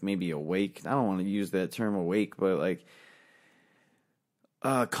as like maybe awake. I don't want to use that term awake, but like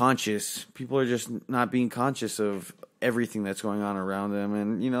conscious. People are just not being conscious of everything that's going on around them,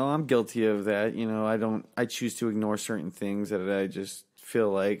 and I'm guilty of that. I choose to ignore certain things that I just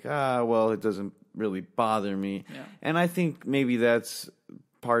feel like it doesn't really bother me. Yeah. And I think maybe that's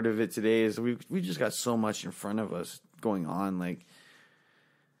part of it today is we just got so much in front of us going on. Like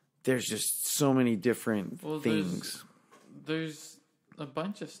there's just so many different things. There's a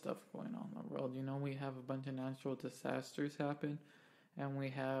bunch of stuff going on in the world. We have a bunch of natural disasters happen, and we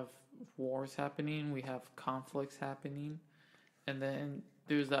have wars happening, we have conflicts happening, and then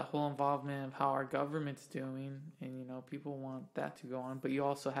there's that whole involvement of how our government's doing, and people want that to go on, but you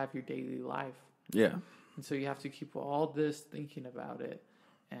also have your daily life. Yeah. And so you have to keep all this thinking about it,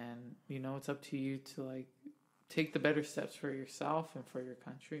 and it's up to you to like take the better steps for yourself and for your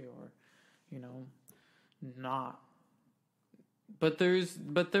country, or not. But there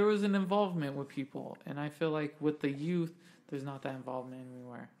was an involvement with people, and I feel like with the youth there's not that involvement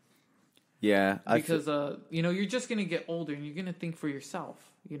anywhere. Yeah. Because you're just gonna get older and you're gonna think for yourself,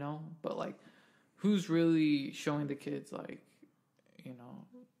 but like who's really showing the kids, like,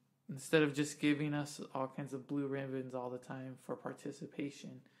 instead of just giving us all kinds of blue ribbons all the time for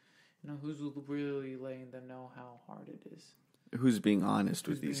participation, who's really letting them know how hard it is? Who's being honest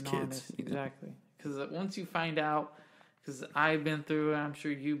with these kids? Honest, exactly. Because once you find out, because I've been through it, I'm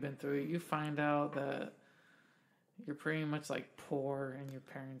sure you've been through it, you find out that you're pretty much like poor and your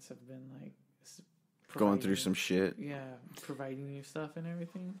parents have been like going through some shit. Yeah, providing you stuff and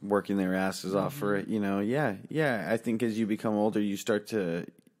everything. Working their asses off for it, Yeah. I think as you become older, you start to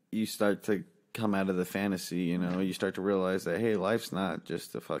come out of the fantasy, you start to realize that, hey, life's not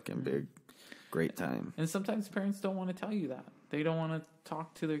just a fucking big, great time. And sometimes parents don't want to tell you that. They don't want to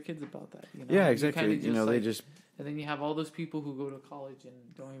talk to their kids about that. Yeah, exactly. They just... And then you have all those people who go to college and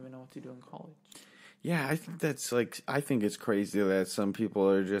don't even know what to do in college. Yeah, I think that's like... I think it's crazy that some people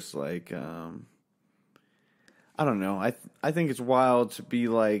are just like... I don't know. I think it's wild to be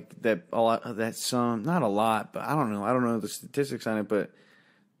like that. A lot. That some, not a lot, but I don't know. I don't know the statistics on it, but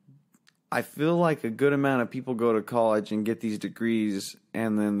I feel like a good amount of people go to college and get these degrees,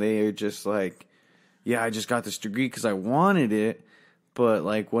 and then they are just like, "Yeah, I just got this degree because I wanted it, but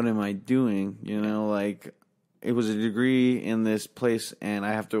like, what am I doing? Like, it was a degree in this place, and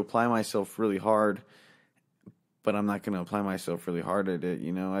I have to apply myself really hard, but I'm not going to apply myself really hard at it.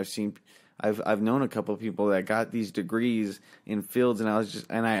 I've known a couple of people that got these degrees in fields, and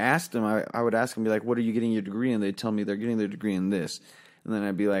I asked them, I would ask them, be like, what are you getting your degree in? They'd tell me they're getting their degree in this. And then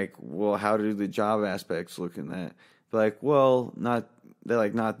I'd be like, well, how do the job aspects look in that? They're like, well, they're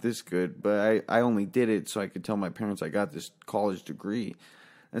like, not this good, but I only did it so I could tell my parents I got this college degree.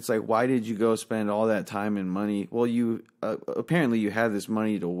 And it's like, why did you go spend all that time and money? Well, you, apparently you had this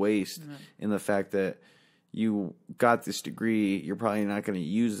money to waste in the fact that you got this degree, you're probably not going to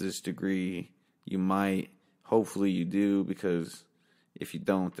use this degree. You might, hopefully you do, because if you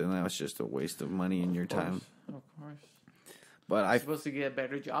don't, then that's just a waste of money and your time. Of course. But you're supposed to get a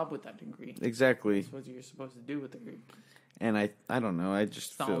better job with that degree. Exactly. That's what you're supposed to do with the degree. And I don't know, I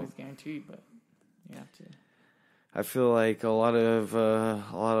just feel... It's not always guaranteed, but you have to. I feel like a lot of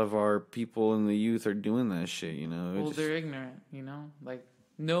our people in the youth are doing that shit, Well, they're ignorant, Like,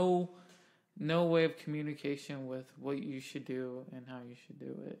 no way of communication with what you should do and how you should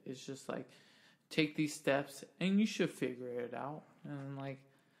do it. It's just like, take these steps and you should figure it out. And like,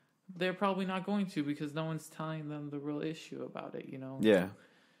 they're probably not going to, because no one's telling them the real issue about it, Yeah.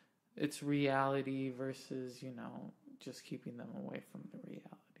 It's reality versus, just keeping them away from the reality.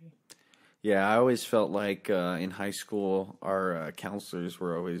 Yeah, I always felt like in high school, our counselors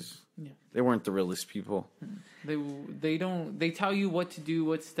were always... Yeah. They weren't the realest people. They tell you what to do,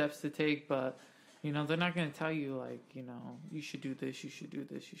 what steps to take, but they're not going to tell you like, you should do this, you should do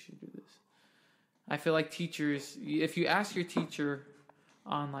this, you should do this. I feel like teachers, if you ask your teacher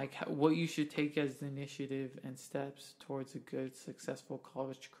on like what you should take as the initiative and steps towards a good, successful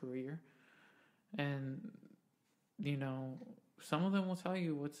college career, and some of them will tell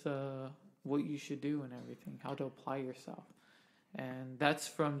you what you should do and everything, how to apply yourself. And that's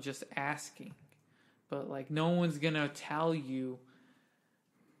from just asking. But, like, no one's going to tell you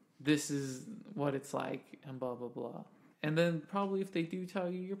this is what it's like and blah, blah, blah. And then probably if they do tell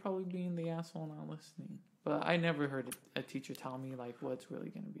you, you're probably being the asshole not listening. But I never heard a teacher tell me, like, what it's really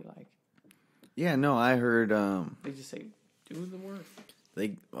going to be like. Yeah, no, I heard... they just say, do the work.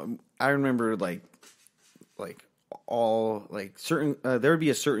 I remember, certain... there would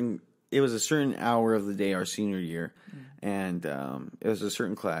be it was a certain hour of the day our senior year, and it was a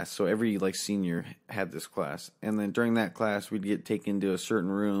certain class. So every senior had this class, and then during that class, we'd get taken to a certain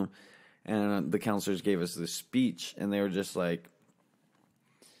room, and the counselors gave us this speech, and they were just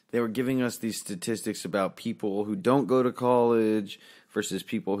they were giving us these statistics about people who don't go to college versus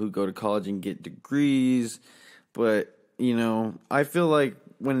people who go to college and get degrees. But I feel like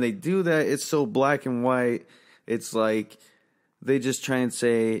when they do that, it's so black and white. It's like they just try and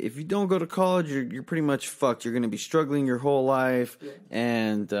say, if you don't go to college, you're pretty much fucked. You're going to be struggling your whole life,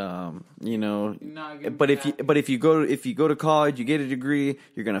 and But if you go to college, you get a degree,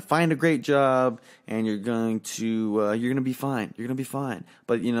 you're going to find a great job, and you're going to be fine. You're going to be fine.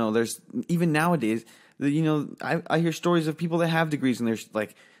 But there's even nowadays, I hear stories of people that have degrees and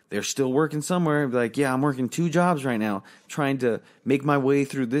they're still working somewhere. Like, yeah, I'm working 2 jobs right now, trying to make my way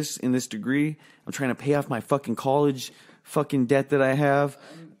through this degree. I'm trying to pay off my fucking college fucking debt that I have,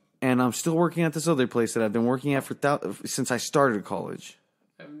 and I'm still working at this other place that I've been working at since I started college.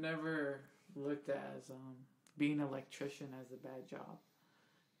 I've never looked at as being an electrician as a bad job,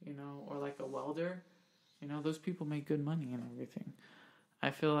 or like a welder. Those people make good money and everything. I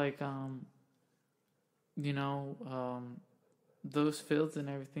feel like those fields and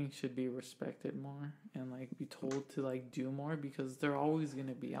everything should be respected more and be told to do more, because they're always going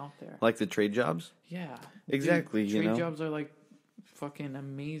to be out there. Like the trade jobs? Yeah. Exactly. Dude, trade jobs are fucking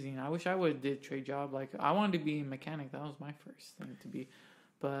amazing. I wish I would have did trade job. I wanted to be a mechanic. That was my first thing to be.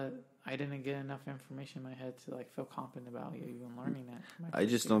 But I didn't get enough information in my head to feel confident about even learning that. I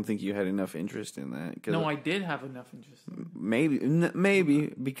just don't think you had enough interest in that. No, I did have enough interest in it.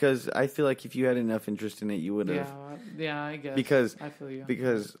 Maybe, because I feel like if you had enough interest in it, you would have. Yeah, I guess. Because I feel you.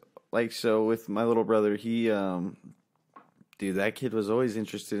 Because so with my little brother, he that kid was always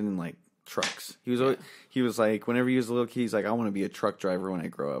interested in trucks. He was whenever he was a little kid, he's like, I want to be a truck driver when I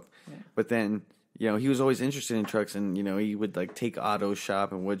grow up. Yeah. But then he was always interested in trucks, and he would take auto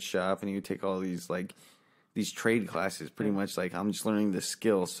shop and wood shop, and he would take all these these trade classes. Pretty much I'm just learning the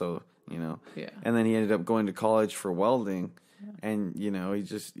skill. So Yeah. And then he ended up going to college for welding, and he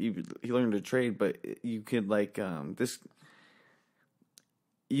learned a trade. But you could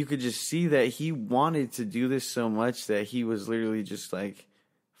you could just see that he wanted to do this so much that he was literally just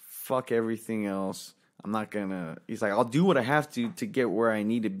fuck everything else. I'm not gonna. He's like, I'll do what I have to get where I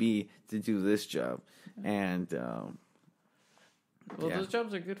need to be to do this job, and those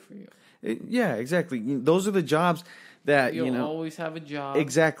jobs are good for you. Yeah, exactly. Those are the jobs that you'll always have a job.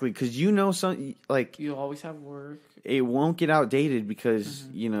 Exactly, because some you'll always have work. It won't get outdated because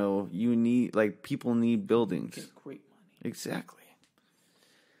you need people need buildings. Get great money. Exactly.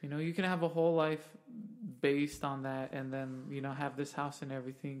 You can have a whole life based on that, and then have this house and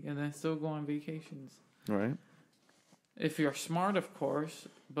everything, and then still go on vacations. Right. If you're smart, of course,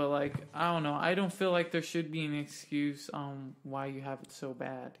 but I don't know. I don't feel like there should be an excuse on why you have it so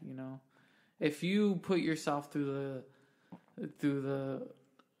bad. If you put yourself through the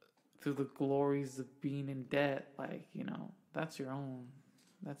glories of being in debt, that's your own.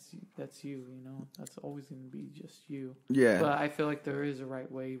 That's you. That's always going to be just you. Yeah. But I feel like there is a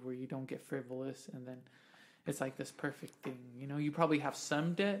right way where you don't get frivolous, and then it's this perfect thing. You probably have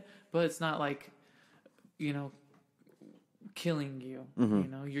some debt, but it's not killing you.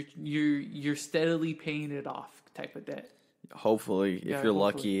 Mm-hmm. You're steadily paying it off type of debt. Hopefully, if you're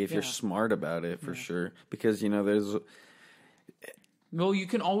lucky, if you're smart about it, for sure. Because there's. Well, you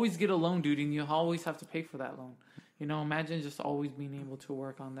can always get a loan, dude, and you always have to pay for that loan. Imagine just always being able to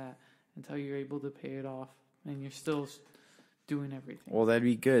work on that until you're able to pay it off, and you're still doing everything. Well, that'd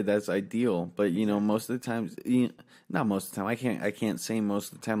be good. That's ideal. But most of the times, not most of the time. I can't say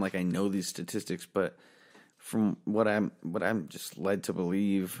most of the time I know these statistics, but from what I'm just led to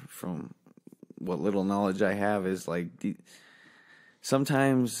believe from what little knowledge I have is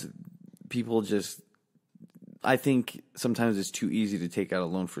sometimes people just. I think sometimes it's too easy to take out a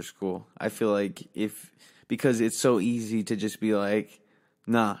loan for school. I feel because it's so easy to just be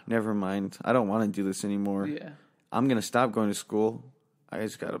nah, never mind. I don't want to do this anymore. Yeah. I'm going to stop going to school. I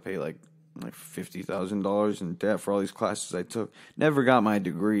just got to pay $50,000 in debt for all these classes I took. Never got my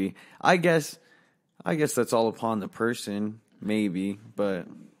degree. I guess I guess that's all upon the person, maybe, but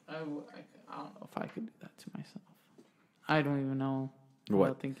I don't know if I could do that to myself. I don't even know what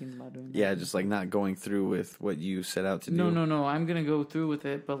about thinking about doing that. Yeah, just like not going through with what you set out to do. No. I'm gonna go through with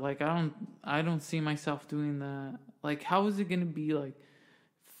it, but like I don't see myself doing that. Like, how is it gonna be like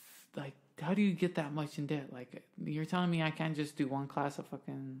how do you get that much in debt? Like, you're telling me I can't just do one class of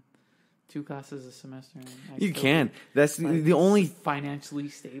fucking 2 classes a semester? And you can. That's like, the only financially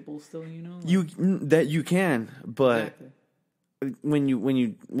stable still. You know, like, you can, but. Exactly. When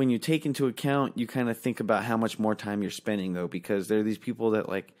you take into account, you kind of think about how much more time you're spending though, because there are these people that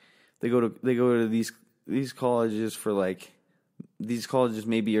like they go to these colleges for like these colleges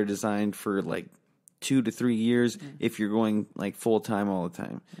maybe are designed for like 2 to 3 years if you're going like full time all the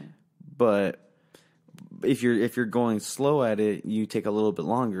time, but if you're going slow at it, you take a little bit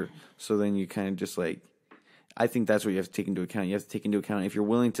longer. So then you kind of just like, I think that's what you have to take into account. You have to take into account if you're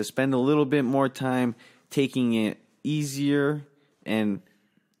willing to spend a little bit more time taking it easier and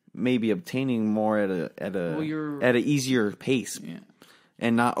maybe obtaining more at an easier pace,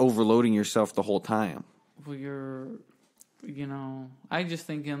 and not overloading yourself the whole time. Well, I just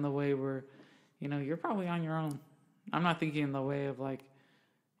think in the way where, you're probably on your own. I'm not thinking in the way of like,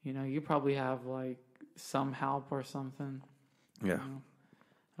 you probably have like some help or something. Yeah.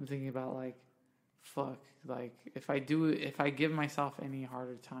 I'm thinking about like, fuck, like if I give myself any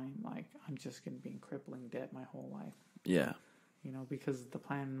harder time, like I'm just gonna be in crippling debt my whole life. Yeah. Because the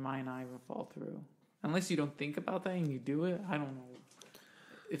plan might not even fall through. Unless you don't think about that and you do it. I don't know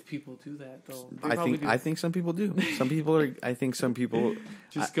if people do that though. I think some people do. Some people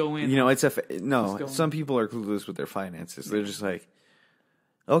just go in. Some people are clueless with their finances. They're just like,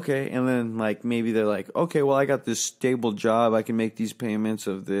 okay, and then like maybe they're like, okay, well I got this stable job, I can make these payments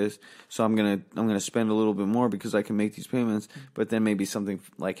of this, so I'm gonna spend a little bit more because I can make these payments. But then maybe something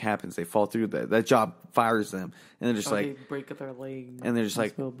like happens, they fall through that job fires them, and they're just they like break their leg, and they're just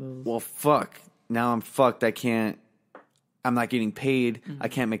like, well fuck, now I'm fucked. I'm not getting paid. I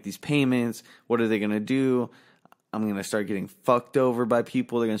can't make these payments. What are they gonna do? I'm gonna start getting fucked over by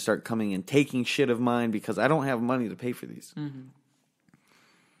people. They're gonna start coming and taking shit of mine because I don't have money to pay for these. Mm-hmm.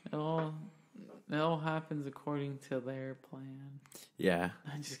 It all happens according to their plan. Yeah.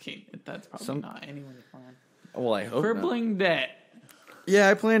 I'm just kidding. That's probably not anyone's plan. Well, I hope crippling debt. Yeah,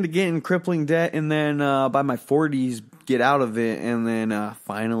 I plan to get in crippling debt and then by my 40s get out of it and then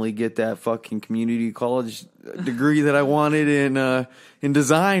finally get that fucking community college degree that I wanted in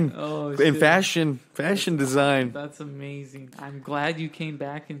design, in fashion design. That's amazing. I'm glad you came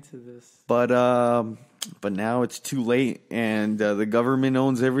back into this. But now it's too late, and the government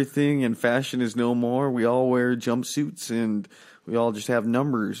owns everything, and fashion is no more. We all wear jumpsuits, and we all just have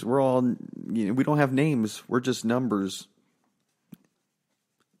numbers. We're all, we don't have names. We're just numbers.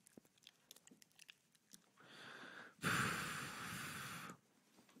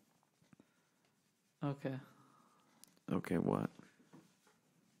 Okay. Okay, what?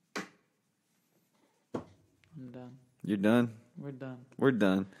 I'm done. You're done? We're done. We're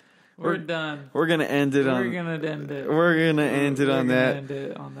done. We're done. We're gonna end it on. We're gonna end it. We're gonna end it on that. End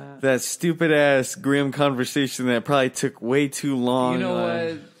it on that. That stupid ass grim conversation that probably took way too long. You know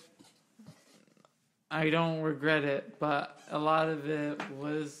what? I don't regret it, but a lot of it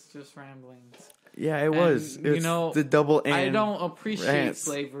was just ramblings. Yeah, it was. It's the double N. I don't appreciate rants.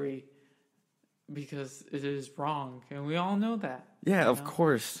 Slavery because it is wrong, and we all know that. Yeah, of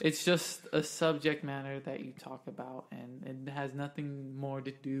course. It's just a subject matter that you talk about, and it has nothing more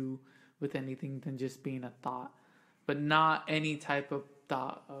to do with anything than just being a thought, but not any type of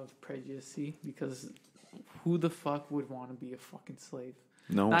thought of prejudice, because who the fuck would want to be a fucking slave?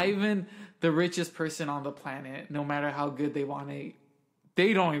 No. Not even the richest person on the planet, no matter how good they want to,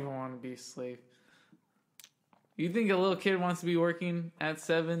 they don't even want to be a slave. You think a little kid wants to be working at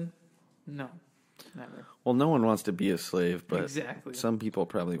 7? No, never. Well, no one wants to be a slave, but exactly. Some people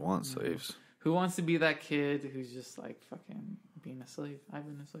probably want slaves. Who wants to be that kid who's just like fucking being a slave? I've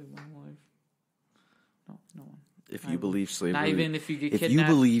been a slave my whole life. No one. If you believe slavery, not even if you get kidnapped. If you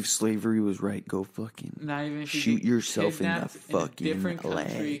believe slavery was right, go fucking not even if you shoot yourself in the fucking different leg.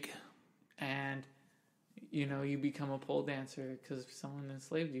 Country, and you become a pole dancer because someone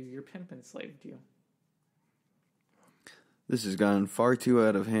enslaved you. Your pimp enslaved you. This has gone far too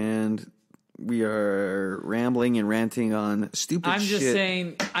out of hand. We are rambling and ranting on stupid shit. I'm just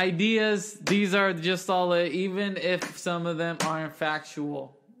saying, ideas, these are just all, even if some of them aren't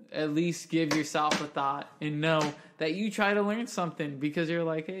factual, at least give yourself a thought and know that you try to learn something because you're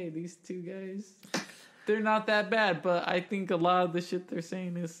like, hey, these two guys, they're not that bad, but I think a lot of the shit they're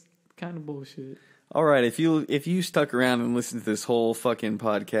saying is kind of bullshit. All right, if you stuck around and listened to this whole fucking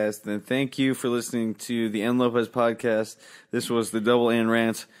podcast, then thank you for listening to the N Lopez Podcast. This was the Double N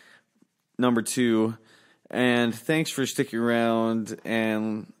Rants number 2, and thanks for sticking around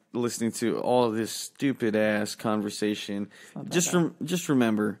and listening to all of this stupid ass conversation. Just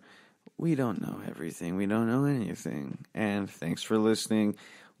remember, we don't know everything. We don't know anything. And thanks for listening.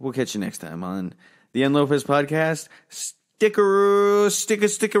 We'll catch you next time on the N Lopez Podcast. Stick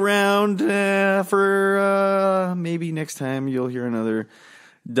around for maybe next time you'll hear another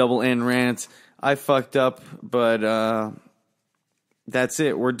Double N Rant. I fucked up, but that's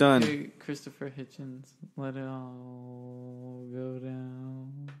it. We're done. Hey, Christopher Hitchens, let it all go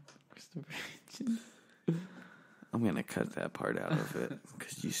down. Christopher Hitchens. I'm going to cut that part out of it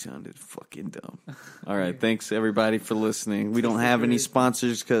because you sounded fucking dumb. All right. Thanks, everybody, for listening. We don't have any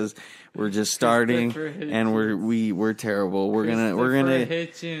sponsors because we're just starting and we're terrible. We're gonna.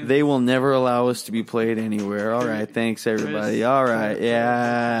 They will never allow us to be played anywhere. All right. Thanks, everybody. All right.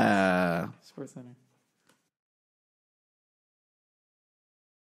 Yeah. SportsCenter.